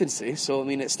infancy, so I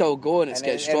mean it's still going, it's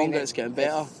getting stronger, it's getting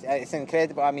better. It's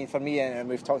incredible. I mean, for me, and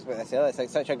we've talked about this earlier, it's like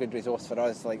such a good resource for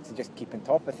us, like to just keep on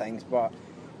top of things. But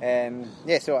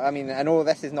so I mean, I know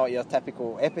this is not your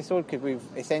typical episode because we've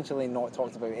essentially not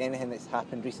talked about anything that's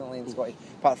happened recently in Scotland,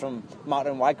 apart from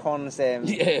Martin Waghorn's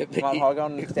battles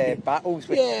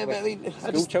with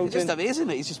school children. It's just amazing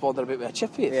that he's just wandering about with a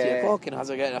chippy at 3 o'clock and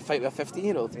has a get in a fight with a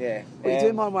 15-year-old. What are you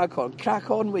doing, Martin Waghorn? Crack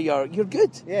on with you're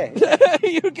good.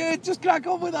 You're good. Just crack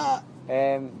on with that.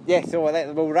 So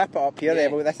we'll wrap it up here.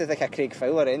 This is like a Craig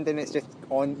Fowler ending. It's just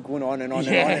going on and on and on,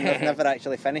 and there's never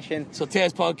actually finishing. So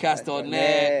Terry's Podcast on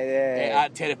there,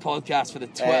 at Terry Podcast for the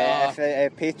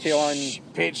Twitter, Patreon.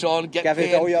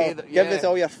 Give us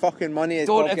all your fucking money. If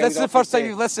this is the first time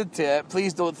you've listened to it,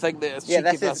 please don't think that it's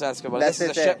cheeky for us asking about it. This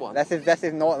is a shit one. This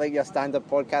is not like your standard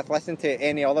podcast. Listen to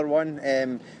any other one.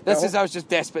 I was just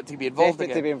desperate to be involved.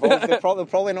 They'll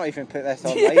probably not even put this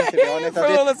online, to be honest.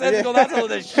 That's all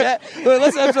this shit.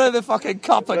 Let's enter the fucking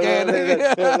cup again.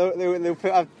 They'll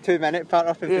put a 2-minute part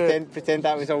up and pretend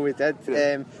that was all we did.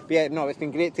 It's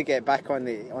been great to get back on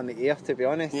the air, to be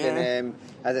honest. And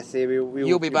as I say,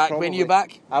 you'll be back. When are you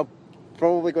back? I'll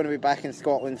probably going to be back in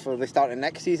Scotland for the start of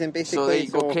next season, basically. So there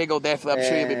you go. Craig will definitely, I'm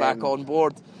sure, you'll be back on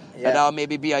board. And I'll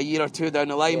maybe be a year or 2 down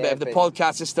the line, but if the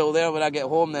podcast is still there when I get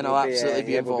home, then I'll absolutely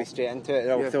be involved. We'll be straight into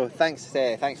it. So thanks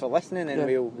for listening, and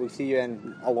we'll see you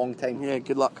in a long time. Yeah,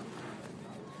 good luck.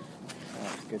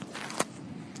 That's good.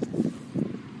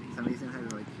 It's amazing how we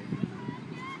like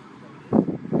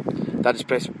it. Did I just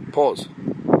press pause?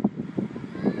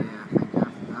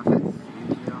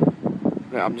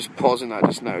 Right, I'm just pausing that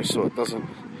just now so it doesn't.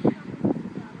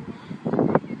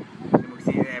 We'll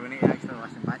see when you actually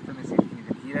listen back to them and see if you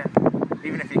can hear it.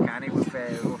 Even if you can't, we've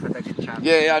had a good chat.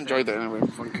 Yeah, I enjoyed it anyway.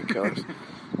 Fucking killers.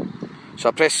 Shall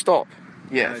I press stop?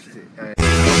 Yeah.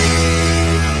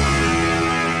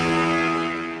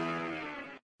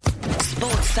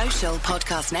 Sports Social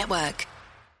Podcast Network.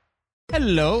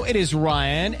 Hello, it is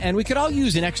Ryan, and we could all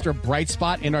use an extra bright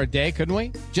spot in our day, couldn't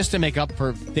we? Just to make up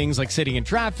for things like sitting in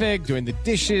traffic, doing the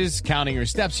dishes, counting your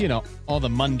steps, you know, all the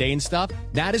mundane stuff.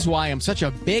 That is why I'm such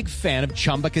a big fan of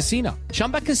Chumba Casino.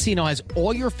 Chumba Casino has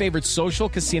all your favorite social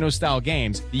casino-style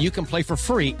games that you can play for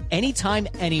free anytime,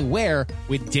 anywhere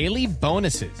with daily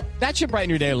bonuses. That should brighten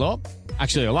your day a little.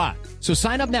 Actually, a lot. So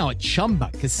sign up now at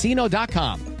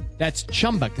ChumbaCasino.com. That's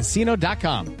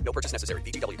ChumbaCasino.com. No purchase necessary.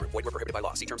 VGW Group. Void where prohibited by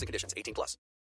law. See terms and conditions. 18+.